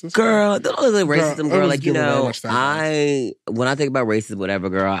be racist. Girl, don't look like racism, girl. Like, you know, much when I think about racism, whatever,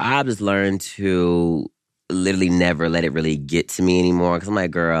 girl, I've just learned to literally never let it really get to me anymore. Because I'm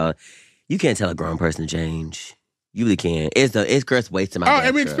like, girl, you can't tell a grown person to change. You really can't. It's girls wasting my breath,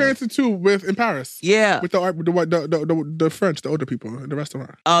 and we experienced it too in Paris. Yeah. With the French, the older people in the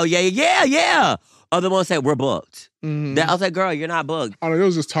restaurant. Oh, yeah. Oh, the one said, we're booked. Mm-hmm. I was like, girl, you're not booked. Oh, no, they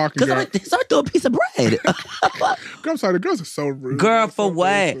was just talking, girl. Because they started throwing a piece of bread. Girl, I'm sorry, the girls are so rude. Girl, for so what?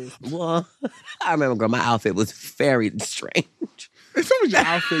 racist. Well, I remember, girl, my outfit was very strange. It's always your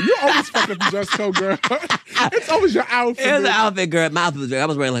outfit. You always fuck up the dress code, girl. It's always your outfit. It was the outfit, girl. My outfit was I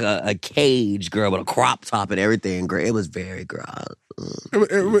was wearing like a cage, girl, with a crop top and everything, girl. It was very, girl.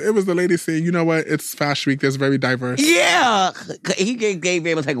 It was the lady saying, you know what? It's Fashion Week. There's very diverse. Yeah. He gave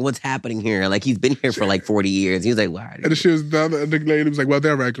very much like, what's happening here? Like, he's been here for like 40 years. He was like, why? And the lady was like, well,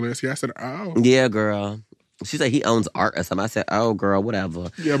 they're regulars. Yeah, I said, oh. Yeah, girl. She's like, he owns art or something. I said, oh, girl, whatever.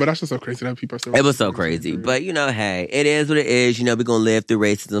 Yeah, but that's just so crazy that people are so... It was so crazy. But, you know, hey, it is what it is. You know, we're going to live through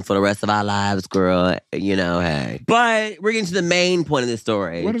racism for the rest of our lives, girl. You know, hey. But we're getting to the main point of this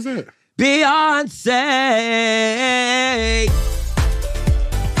story. What is it? Beyoncé!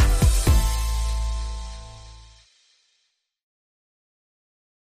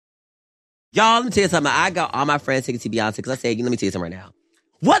 Y'all, let me tell you something. I got all my friends tickets to Beyonce because I said, let me tell you something right now.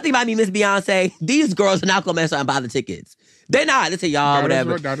 One thing about me, Miss Beyonce, these girls are not going to mess up and buy the tickets. They're not. They say, y'all,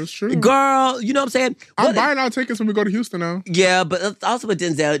 whatever. That is true. Girl, you know what I'm saying? I'm buying our tickets when we go to Houston now. Yeah, but also with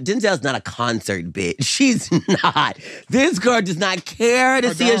Denzel. Denzel's not a concert bitch. She's not. This girl does not care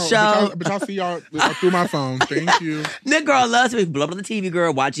to see a show. But I'll see y'all through my phone. Thank you. That girl loves me. Blow up on the TV,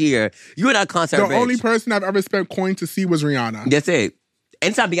 girl. Watch here. You're not a concert bitch. The only person I've ever spent coin to see was Rihanna. That's it.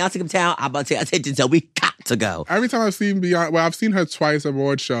 Anytime Beyonce come to town, I'm about to tell Denzel, we got to go. Every time I've seen Beyonce, well, I've seen her twice at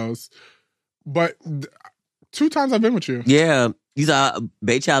award shows, but 2 times I've been with you. Yeah. He's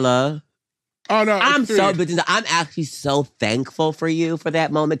Beychella. Oh, no. I'm actually so thankful for you for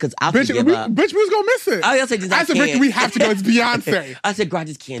that moment because I bitch, we was going to miss it. I said, Ricky, we have to go. It's Beyonce. I said, girl, I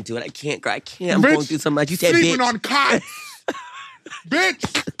just can't do it. I can't, girl. I can't. I'm going through so much. You said, sleeping bitch. on cots.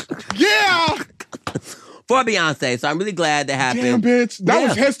 Bitch. Yeah. For Beyonce. So I'm really glad that happened. Damn, bitch. That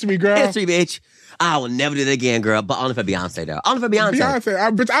was history, girl. History, bitch. I will never do that again, girl. But only for Beyonce, though. Only for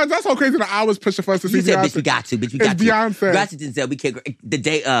Beyonce. That's so crazy that I was pushing for us to see Beyonce. You said, bitch, we got to. Bitch, we got to. It's Beyonce. Girl, I said, Denzel, we can't. The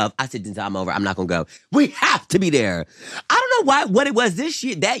day of, I said, Denzel, I'm over. I'm not going to go. We have to be there. I don't know what it was this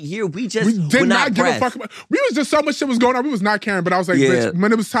year. That year, we did not give a fuck about. We was just so much shit was going on. We was not caring. But I was like, bitch,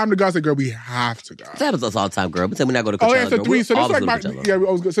 when it was time to go, I said, girl, we have to go. That happens us all the time, girl. But then we're not going to Coachella. Oh, yeah, so 3. So this is like my, yeah, I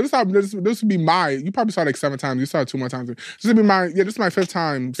was good. So this would be my, you probably saw it like 7 times. You saw it 2 more times. This would be this is my 5th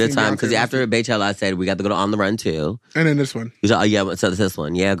time. 5th time, because after Beychella, I said, we got to go to On the Run, too. And then this one. Oh, yeah, so this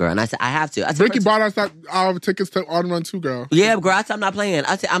one. Yeah, girl. And I said, I have to. I said, Ricky bought us our tickets to On the Run, too, girl. Yeah, girl, I said, I'm not playing.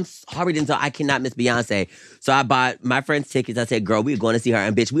 I said, I'm sorry, Denzel, I cannot miss Beyonce. So I bought my friend's tickets. I said, girl, we're going to see her.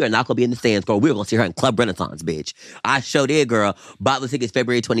 And, bitch, we are not going to be in the stands, girl. We're going to see her in Club Renaissance, bitch. I showed it, girl. Bought the tickets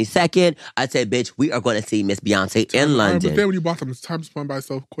February 22nd. I said, bitch, we are going to see Miss Beyonce in London. But then when you bought them, time went by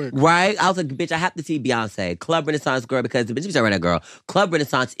so quick. Right? I was like, bitch, I have to see Beyonce. Club Renaissance, girl, because, bitch, you said right now, girl. Club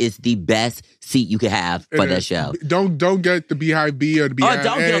Renaissance is the best seat you could have for that show. Don't get the Beehive B or the Beehive Oh,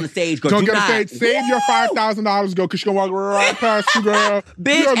 don't get on the stage, girl. Don't get on the stage. Save your $5,000, girl, because you're going to walk right past you, girl.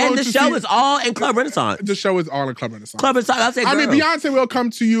 Bitch, and the show is all in Club Renaissance. The show is all in Club Renaissance. Club Renaissance, I said, girl. Beyonce will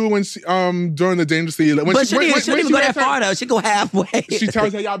come to you when she, during the Dangerously. But she didn't even go that far, though. She go halfway. She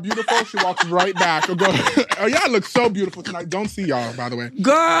tells you y'all beautiful. She walks right back. Or go, oh, y'all look so beautiful tonight. Don't see y'all, by the way.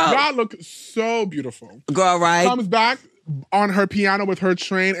 Girl. Y'all look so beautiful. Girl, right? Comes back on her piano with her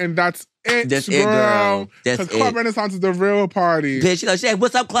train, and that's it, That's girl. it, girl. Because Club Renaissance is the real party. Bitch, she's like,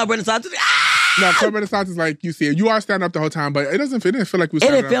 what's up, Club Renaissance? No, Club Renaissance is like, you see it. You are standing up the whole time, but it didn't feel like we were standing up. It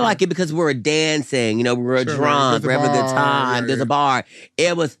didn't feel like it because we were dancing. You know, we were drunk. We were having a good time. There's a bar.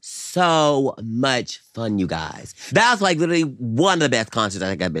 It was so much fun, you guys. That was like literally one of the best concerts I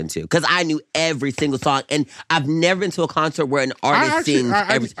think I've been to because I knew every single song. And I've never been to a concert where an artist sings.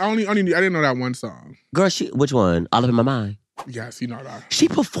 I didn't know that one song. Girl, which one? All Up in My Mind. Yes, you know that. She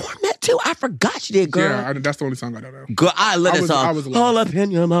performed that too. I forgot she did, girl. Yeah, that's the only song I know. Girl, I love that song. All Up in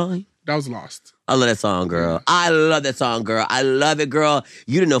Your Mind. That was Lost. I love that song, girl. I love that song, girl. I love it, girl.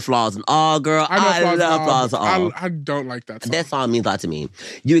 You didn't know Flaws and All, girl. I love Flaws and All. I don't like that song. That song means a lot to me.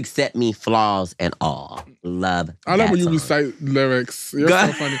 You accept me, flaws and all. Love I love when you recite lyrics. You're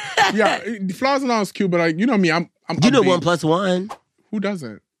so funny. Yeah, Flaws and All is cute, but like, you know me, I'm You know 1+1? Who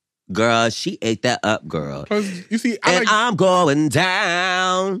doesn't? Girl, she ate that up, girl. Because, you see, I'm going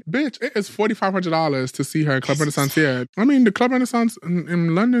down. Bitch, it is $4,500 to see her at Club Renaissance here. I mean, the Club Renaissance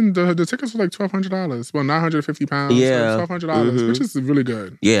in London, the tickets were like $1,200. Well, £950. Yeah. So $1,200, which is really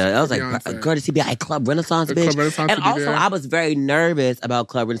good. Yeah, I was like, girl, to see me at Club Renaissance, bitch. Club Renaissance and also, I was very nervous about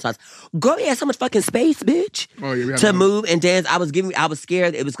Club Renaissance. Girl, you had so much fucking space, bitch. Oh, yeah, to move and dance. I was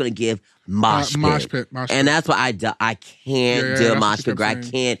scared it was going to give mosh pit. And that's why I can't do a mosh pit, girl. I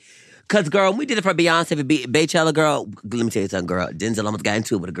can't. Because, girl, when we did it for Beyoncé for Baychella, girl, let me tell you something, girl. Denzel almost got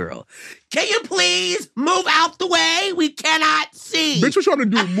into it with a girl. Can you please move out the way? We cannot see. Bitch, what you want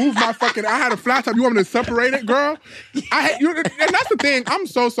to do? Move my fucking... I had a flat top. You want me to separate it, girl? And that's the thing. I'm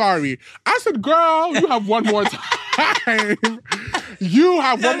so sorry. I said, girl, you have one more time. You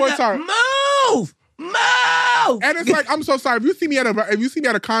have one more time. Move! And it's like, I'm so sorry. If you see me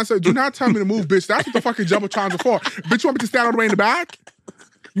at a concert, do not tell me to move, bitch. That's what the fucking Jumbotrons are for. Bitch, you want me to stand all the way in the back?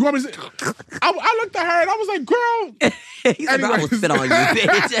 You want me to... I looked at her and I was like, girl... He's like, I will spit on you,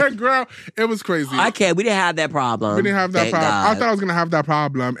 bitch. Girl, it was crazy. I can't. We didn't have that problem. We didn't have that Thank problem. God. I thought I was going to have that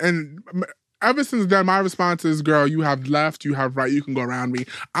problem. And ever since then, my response is, girl, you have left, you have right, you can go around me.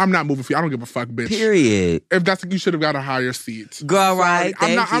 I'm not moving for you. I don't give a fuck, bitch. Period. If that's... You should have got a higher seat. Girl, right.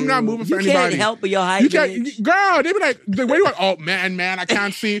 I'm not moving for anybody. You can't help but your height, bitch. Girl, they be like, where you at? Oh, man, I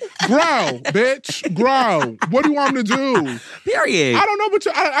can't see. Grow, bitch. Grow. What do you want me to do? Period. I don't know, but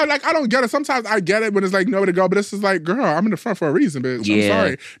I don't get it. Sometimes I get it when it's like nowhere to go, but it's just like, girl, I'm in the front for a reason, bitch. Yeah. I'm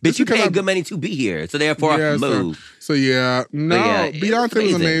sorry. Bitch, you paid good money to be here, so therefore, move. So yeah. No, Beyonce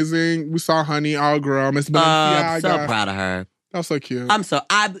was amazing. We saw Honey, our girl, Miss Balenciaga. I'm so proud of her. That was so cute.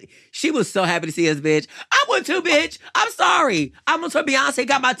 She was so happy to see us, bitch. I would too, bitch. I'm sorry. I went to Beyonce,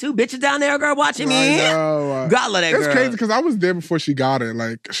 got my 2 bitches down there, girl, watching me. God love that girl. It's crazy because I was there before she got it.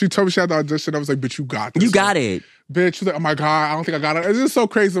 Like, she told me she had the audition. I was like, bitch, you got this. You got it. Bitch, she's like, oh my God, I don't think I got it. It's just so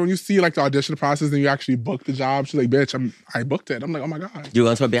crazy when you see like the audition process and you actually book the job. She's like, bitch, I booked it. I'm like, oh my God. You're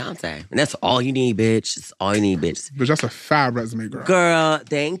going to a Beyonce. And that's all you need, bitch. It's all you need, bitch. Bitch, that's a fab resume, girl. Girl,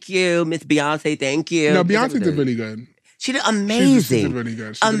 thank you. Miss Beyonce, thank you. No, Beyonce did really good. She did amazing. She did really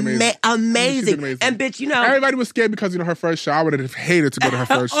good. She did amazing. Amazing. And bitch, you know. Everybody was scared because, her first show. I would have hated to go to her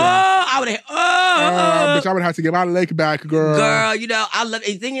first show. I would have. Bitch, I would have to get my leg back, girl. Girl, I love it.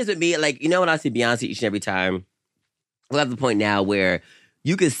 The thing is with me, like, when I see Beyonce each and every time, we're at the point now where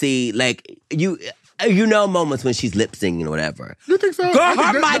you can see, like, you know moments when she's lip singing or whatever. You think so? Girl,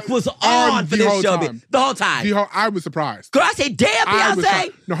 her mic was on for this show. The whole time. I was surprised. Girl, I said, damn,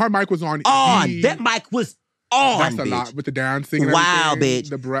 Beyonce. No, her mic was on. That mic was on, That's a bitch. lot with the dancing and wow, everything. Bitch.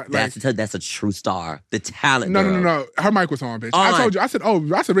 The breath, that's a true star. The talent, No. girl. Her mic was on, bitch. I told you. I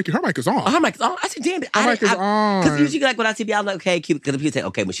said, Ricky, her mic is on. Her mic is on. I said, damn it. Her mic is on. Because usually, like, when I see Beyonce, I'm like, okay, cute. Because people say,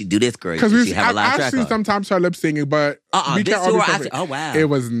 okay, when she do this, girl, she have a live track I've seen sometimes her lip singing, but this tour, I said, oh, wow. It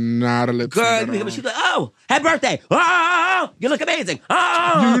was not a lip girl, singing. Girl, she's like, oh, happy birthday. Oh, you look amazing.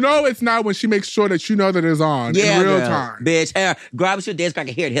 Oh. You know it's not when she makes sure that you know that it's on in real time. Bitch, girl, I was sure dance, I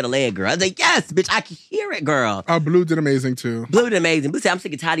can hear it hit a leg, girl. I was like, yes, bitch, I can hear it, girl. Blue did amazing too. Blue did amazing. Blue said, I'm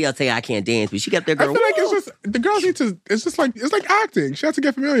sick and tired of y'all saying I can't dance, but she got there, girl. I feel like it's just the girls need to. It's like acting. She has to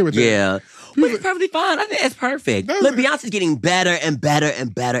get familiar with it. Yeah, but it's perfectly fine. I think it's perfect. Look, Beyonce's getting better and better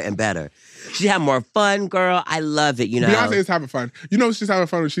and better and better. She have more fun, girl. I love it, Beyonce is having fun. She's having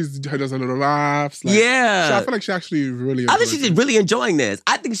fun when she does her little laughs. Like, I feel like she actually really I think she's really enjoying this.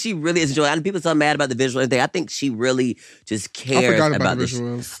 I think she really is enjoying it. I know people are so mad about the visual and thing. I think she really just cares about the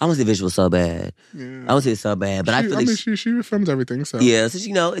visuals. I want to see visuals so bad. Yeah. I want to see it so bad. But I feel like she films everything, so. Yeah, so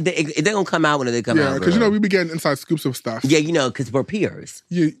they're going to come out when they come out. Yeah, because we be getting inside scoops of stuff. Yeah, because we're peers.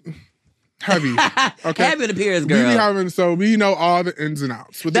 Yeah. Heavy. Okay. Heavy to peers, girl. We know all the ins and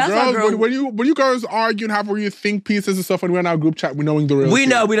outs. With the girls, when you girls argue and have where you think pieces and stuff when we're in our group chat, we knowing the real tea. We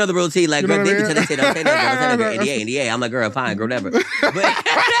know the real tea. Like, girl, they be telling us, don't say that, girl. NDA. I'm like, girl, fine, girl, whatever.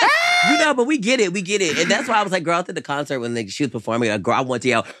 But, but we get it. And that's why I was like, girl, at the concert when she was performing, girl, I want to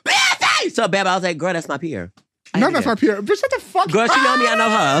yell, Beyonce! So bad, I was like, girl, that's my peer. That's my peer. Bitch, shut the fuck up. Girl, she know me, I know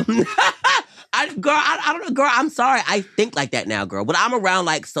her. I don't know, girl. I'm sorry. I think like that now, girl. When I'm around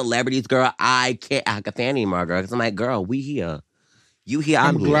like celebrities, girl, I can't act a fan anymore, girl. Because I'm like, girl, we here. You here,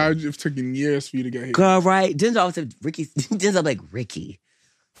 I'm here. I'm glad it's taken years for you to get here. Girl, right? Denzel always said, Ricky. Denzel like, Ricky.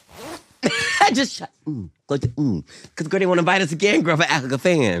 I just shut. Because girl, they want to invite us again, girl, for act like a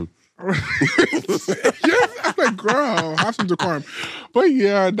fan. Yes, I'm like, girl, have some decorum. But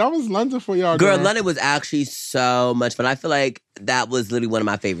yeah, that was London for y'all, girl. London was actually so much fun. I feel like that was literally one of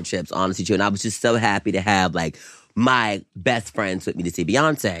my favorite trips, honestly, too. And I was just so happy to have, like, my best friends with me to see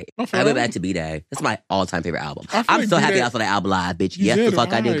Beyonce. I went back to B-Day. That's my all-time favorite album. I'm so happy I saw that album live, bitch. Yes, the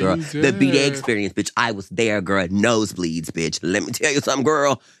fuck I did, girl. The B-Day experience, bitch. I was there, girl. Nosebleeds, bitch. Let me tell you something,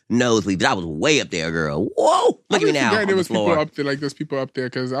 girl. Nosebleeds. I was way up there, girl. Whoa! Look at me now. There was people up there, like there's people up there,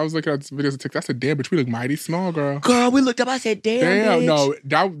 because I was looking at videos of TikTok. I said, damn, bitch, we look mighty small, girl. Girl, we looked up. I said, damn, bitch. No,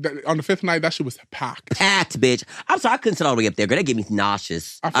 that on the fifth night, that shit was packed. Packed, bitch. I'm sorry, I couldn't sit all the way up there, girl. That gave me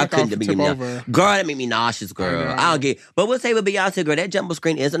nauseous. I couldn't be over. Girl, that made me nauseous, girl. I don't get. But we'll say with Beyonce, girl, that jumbo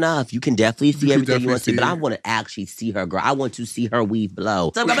screen is enough. You can definitely see everything you want to see, but I want to actually see her, girl. I want to see her weave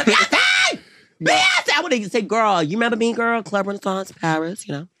blow. So I'm like, Beyonce! Beyonce! I want to say, girl, you remember me, girl? Club Renaissance, Paris,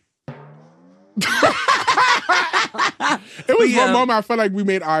 you know? It was one moment I felt like we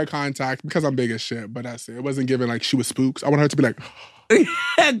made eye contact because I'm big as shit, but that's it. It wasn't giving like she was spooks. I want her to be like,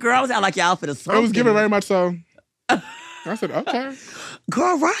 girl, sound like your outfit is something. It was giving very much so. I said, okay.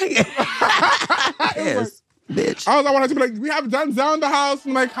 Girl, right. Yes, bitch. I want her to be like, we have Denzel in the house.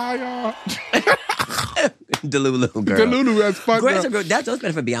 I'm like, hi, y'all. Delulu, girl. Delulu as fuck. Girl, that's what's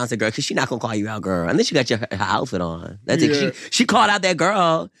better for Beyonce, girl, because she's not gonna call you out, girl. And then she got her outfit on. That's it. She called out that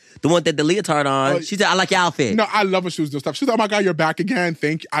girl, the one that the leotard on. She said, I like your outfit. No, I love when she was doing stuff. She's like, oh my God, you're back again.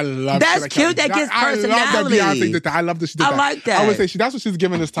 Thank you. I love that's cute. That gives personality. I love that Beyonce did that. I love that she did that. I like that. I would say that's what she's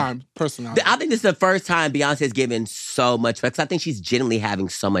giving this time, personality. I think this is the first time Beyonce's given so much fun, because I think she's genuinely having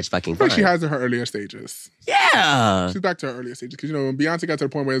so much fucking fun. I think she has in her earlier stages. Yeah. She's back to her earlier stages. Because, when Beyonce got to the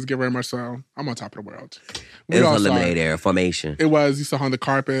point where it's give very much so, I'm on top of the world. It was Eliminate Air formation. It was. You saw her on the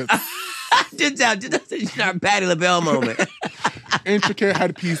carpet. Just our Patti LaBelle moment. Intricate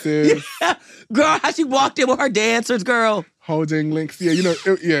headpieces. Girl, how she walked in with her dancers, girl. Holding links. Yeah,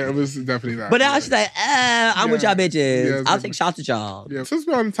 it was definitely that. But now she's like, I'm with y'all bitches. Yeah, I'll take shots at y'all. Yeah, since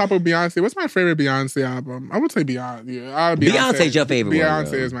we're on the top of Beyonce, what's my favorite Beyonce album? I would say Beyonce. Yeah, Beyonce's your favorite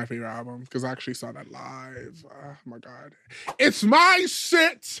Beyonce is my favorite album because I actually saw that live. Oh my God. It's my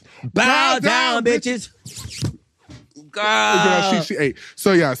shit. Bow down, bitches. Girl. She ate.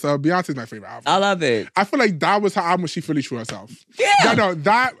 So Beyonce's my favorite album. I love it. I feel like that was her album when she fully true herself. Yeah.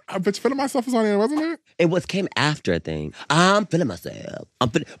 But Feeling Myself was on there, wasn't it? It came after, I think. I'm feeling myself.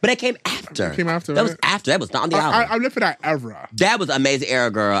 But it came after. It came after, That was after. That was not on the album. I live for that era. That was an amazing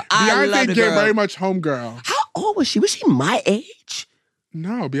era, girl. Beyonce gave very much homegirl. How old was she? Was she my age?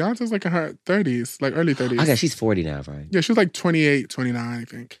 No, Beyonce's like in her 30s, like early 30s. Okay, she's 40 now, right? Yeah, she was like 28, 29, I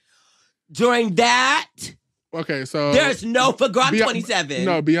think. During that... Okay, so... There's no... I'm 27.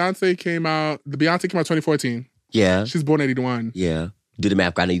 No, Beyonce came out 2014. Yeah. She's born 81. Yeah. Do the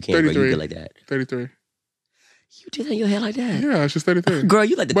math. I know you can't, 33. Girl. You get like that. 33. You did that in your head like that? Yeah, she's 33. Girl,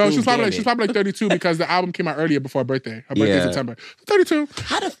 you like the she's probably like 32 because the album came out earlier before her birthday. Her birthday's September. 32.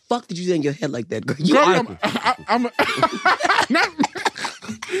 How the fuck did you do in your head like that, girl? I'm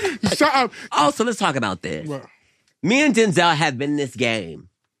Shut up. Also, let's talk about this. What? Me and Denzel have been in this game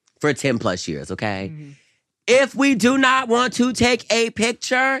for 10 plus years, okay? Mm-hmm. If we do not want to take a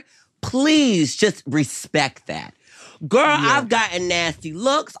picture, please just respect that. Girl, I've gotten nasty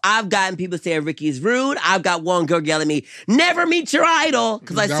looks. I've gotten people saying Ricky's rude. I've got one girl yelling at me, never meet your idol,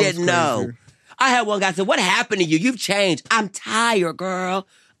 because I said no. I had one guy say, what happened to you? You've changed. I'm tired, girl.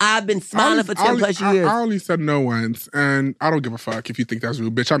 I've been smiling for 10 plus years. I only said no once, and I don't give a fuck if you think that's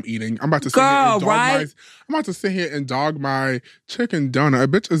rude. Bitch, I'm eating. I'm about to sit here and dog my chicken donut. A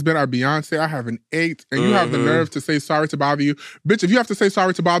bitch has been at Beyonce. I haven't ate, and you have the nerve to say sorry to bother you. Bitch, if you have to say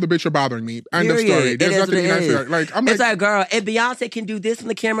sorry to bother, bitch, you're bothering me. End of story. There's nothing nice to that. It's like, girl, if Beyonce can do this when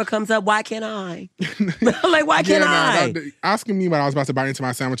the camera comes up, why can't I? Like, why can't I? Asking me what I was about to bite into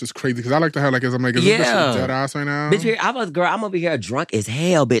my sandwich is crazy, because I like to have, like, is this bitch dead ass right now? Bitch, I'm over here drunk as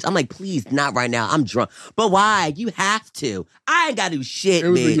hell, bitch. I'm like, please, not right now. I'm drunk. But why? You have to. I ain't got to do shit,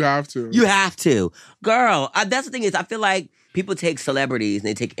 bitch. You have to. You have to. Girl, that's the thing is, I feel like people take celebrities and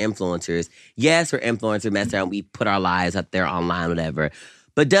they take influencers. Yes, we're influencers, mess around, we put our lives up there online, whatever.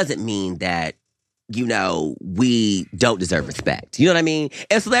 But doesn't mean that, we don't deserve respect. You know what I mean?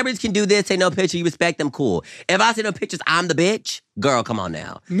 If celebrities can do this, say no picture, you respect them, cool. If I say no pictures, I'm the bitch. Girl, come on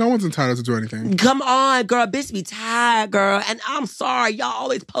now. No one's entitled to do anything. Come on, girl. Bitch be tired, girl. And I'm sorry, y'all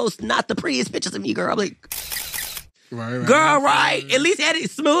always post not the prettiest pictures of me, girl. I'm like... Right. Girl, right? At least had it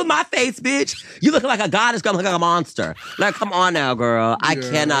smooth my face, bitch. You looking like a goddess, girl. I'm looking like a monster. Like, come on now, girl. I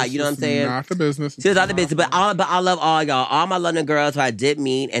cannot. You know what I'm saying? Not the business. It's not the business. But I love all y'all. All my London girls who I did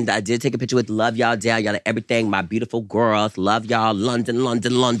meet and I did take a picture with. Love y'all down. Y'all are everything. My beautiful girls. Love y'all. London.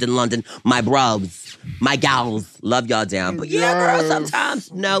 My bros. My gals. Love y'all down. But yeah, girl,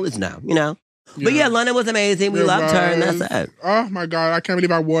 sometimes no is no, you know? But yeah, London was amazing. We loved her, and that's it. Oh my God, I can't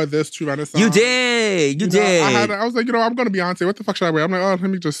believe I wore this to Renaissance. You did. You did. I was like, I'm going to Beyonce. What the fuck should I wear? I'm like, let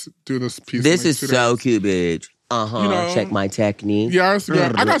me just do this piece. This is so cute, bitch. Check my technique. Yes,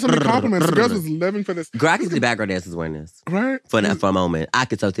 girl. I got so many compliments. The girls was living for this. Girl, I can see the background dancers wearing this. Right? For a moment. I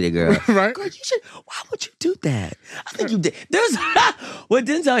could talk to the girl. Right? Girl, why would you do that? I think you did. There's, with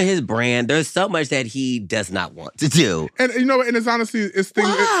Denzel and his brand, there's so much that he does not want to do. And you know what? And it's honestly, it's things.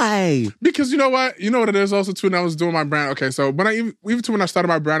 Why? Because you know what? You know what it is also too, when I was doing my brand. Okay, so when I started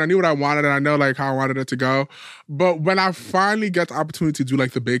my brand, I knew what I wanted and I know like how I wanted it to go. But when I finally get the opportunity to do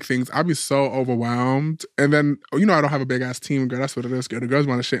like the big things, I'd be so overwhelmed. And then, I don't have a big ass team, girl. That's what it is, girl. The girls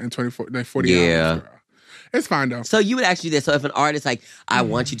want to shit in 40 hours, girl. It's fine, though. So you would actually do this. So if an artist, like, I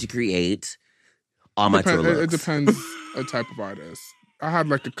want you to create all my tour looks. It depends a type of artist. I had,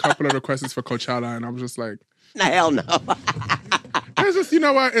 like, a couple of requests for Coachella, and I was just like... Nah, hell no. It's just, you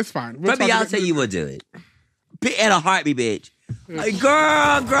know what? It's fine. For Beyonce, you would do it. In a heartbeat, bitch. Like,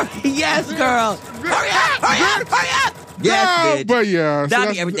 girl. Yes, girl. Hurry up. Yes, bitch. But yeah.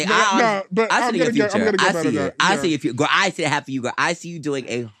 That'd be everything. I see your future. I see your future. Girl, I see it happen for you, girl. I see you doing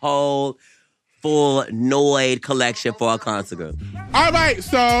a whole full Noid collection for a concert, girl. All right,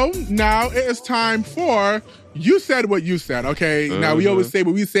 so now it is time for You Said What You Said, okay? Mm-hmm. Now, we always say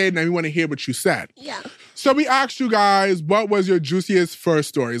what we said, now we want to hear what you said. Yeah. So we asked you guys, what was your juiciest first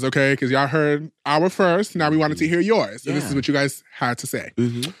stories, okay? Because y'all heard our first, now we wanted to hear yours. And this is what you guys had to say.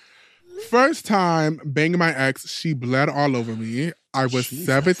 Mm-hmm. First time banging my ex, she bled all over me. I was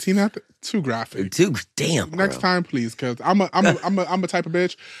 17 at too graphic. Damn. Girl. Next time, please, because I'm a type of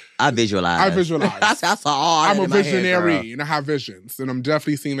bitch. I vicialize. I saw all. I'm a visionary and I have visions, and I'm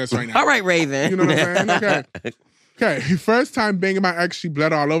definitely seeing this right now. All right, Raven. You know what I'm saying? Okay. First time banging my ex, she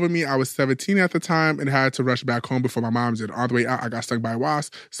bled all over me. I was 17 at the time and had to rush back home before my mom did. On the way out, I got stung by a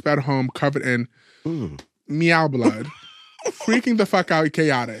wasp, sped home, covered in meow blood, freaking the fuck out,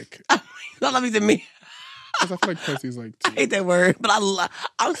 chaotic. Let me say me. Because I feel like pussy's like... I hate that word, but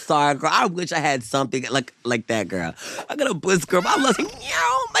I'm sorry, girl. I wish I had something like that, girl. I got a puss, girl, but I love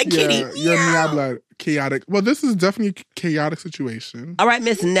meow, my kitty. Meow. Your meow blood, chaotic. Well, this is definitely a chaotic situation. All right,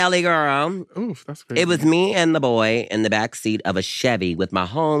 Miss Nelly, girl. Oof, that's crazy. It was me and the boy in the back seat of a Chevy with my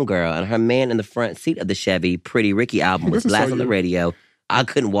homegirl and her man in the front seat of the Chevy. Pretty Ricky album was blasted on the radio. I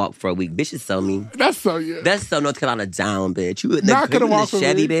couldn't walk for a week. Bitch is so mean. That's so you. That's so North Carolina down, bitch. You not gonna walk for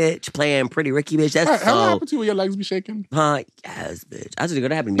Chevy, a week. bitch, playing Pretty Ricky, bitch. That's so. What happened to you when your legs be shaking? Yes, bitch. I just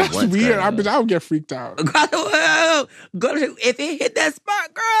gonna happen to me That's once. Weird. Girl. I would get freaked out. Girl, if it hit that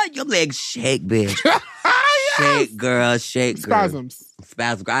spot, girl, your legs shake, bitch. Yes. Shake, girl.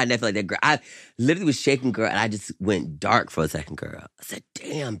 Spasms, girl. I never feel like that, girl. I literally was shaking, girl, and I just went dark for a second, girl. I said,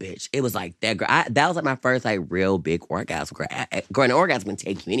 damn, bitch. It was like that, girl. That was like my first, like, real big orgasm, girl. Girl, an orgasm can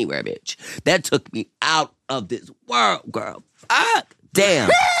take you anywhere, bitch. That took me out of this world, girl. Fuck. Damn.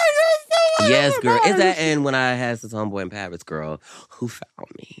 Yes, girl. Is that and when I had this homeboy in Paris, girl, who found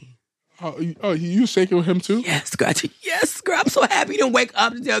me? Oh, you shaking with him too? Yes, girl. I'm so happy you didn't wake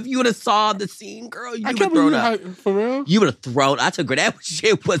up to tell. If you would have saw the scene, girl, you would have thrown up. For real? You would have thrown. I took her. That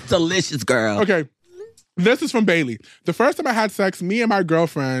shit was delicious, girl. Okay. This is from Bailey. The first time I had sex, me and my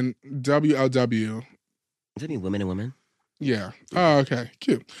girlfriend, WLW. Does that mean women and women? Yeah. Oh, okay.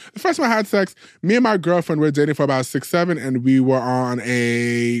 Cute. The first time I had sex, me and my girlfriend were dating for about 6-7, and we were on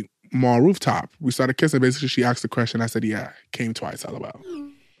a mall rooftop. We started kissing. Basically, she asked the question. I said, yeah. Came twice, LOL.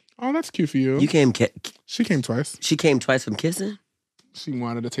 Oh, that's cute for you. You came... She came twice. She came twice from kissing? She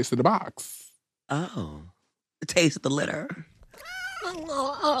wanted a taste of the box. Oh. A taste of the litter.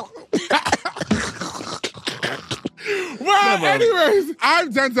 Well, anyways,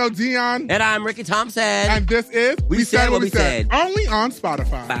 I'm Denzel Dion. And I'm Ricky Thompson. And this is We Said What We Said. Only on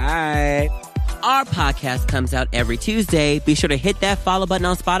Spotify. Bye. Our podcast comes out every Tuesday. Be sure to hit that follow button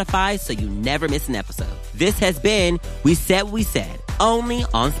on Spotify so you never miss an episode. This has been We Said What We Said, only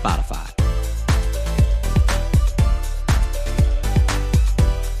on Spotify.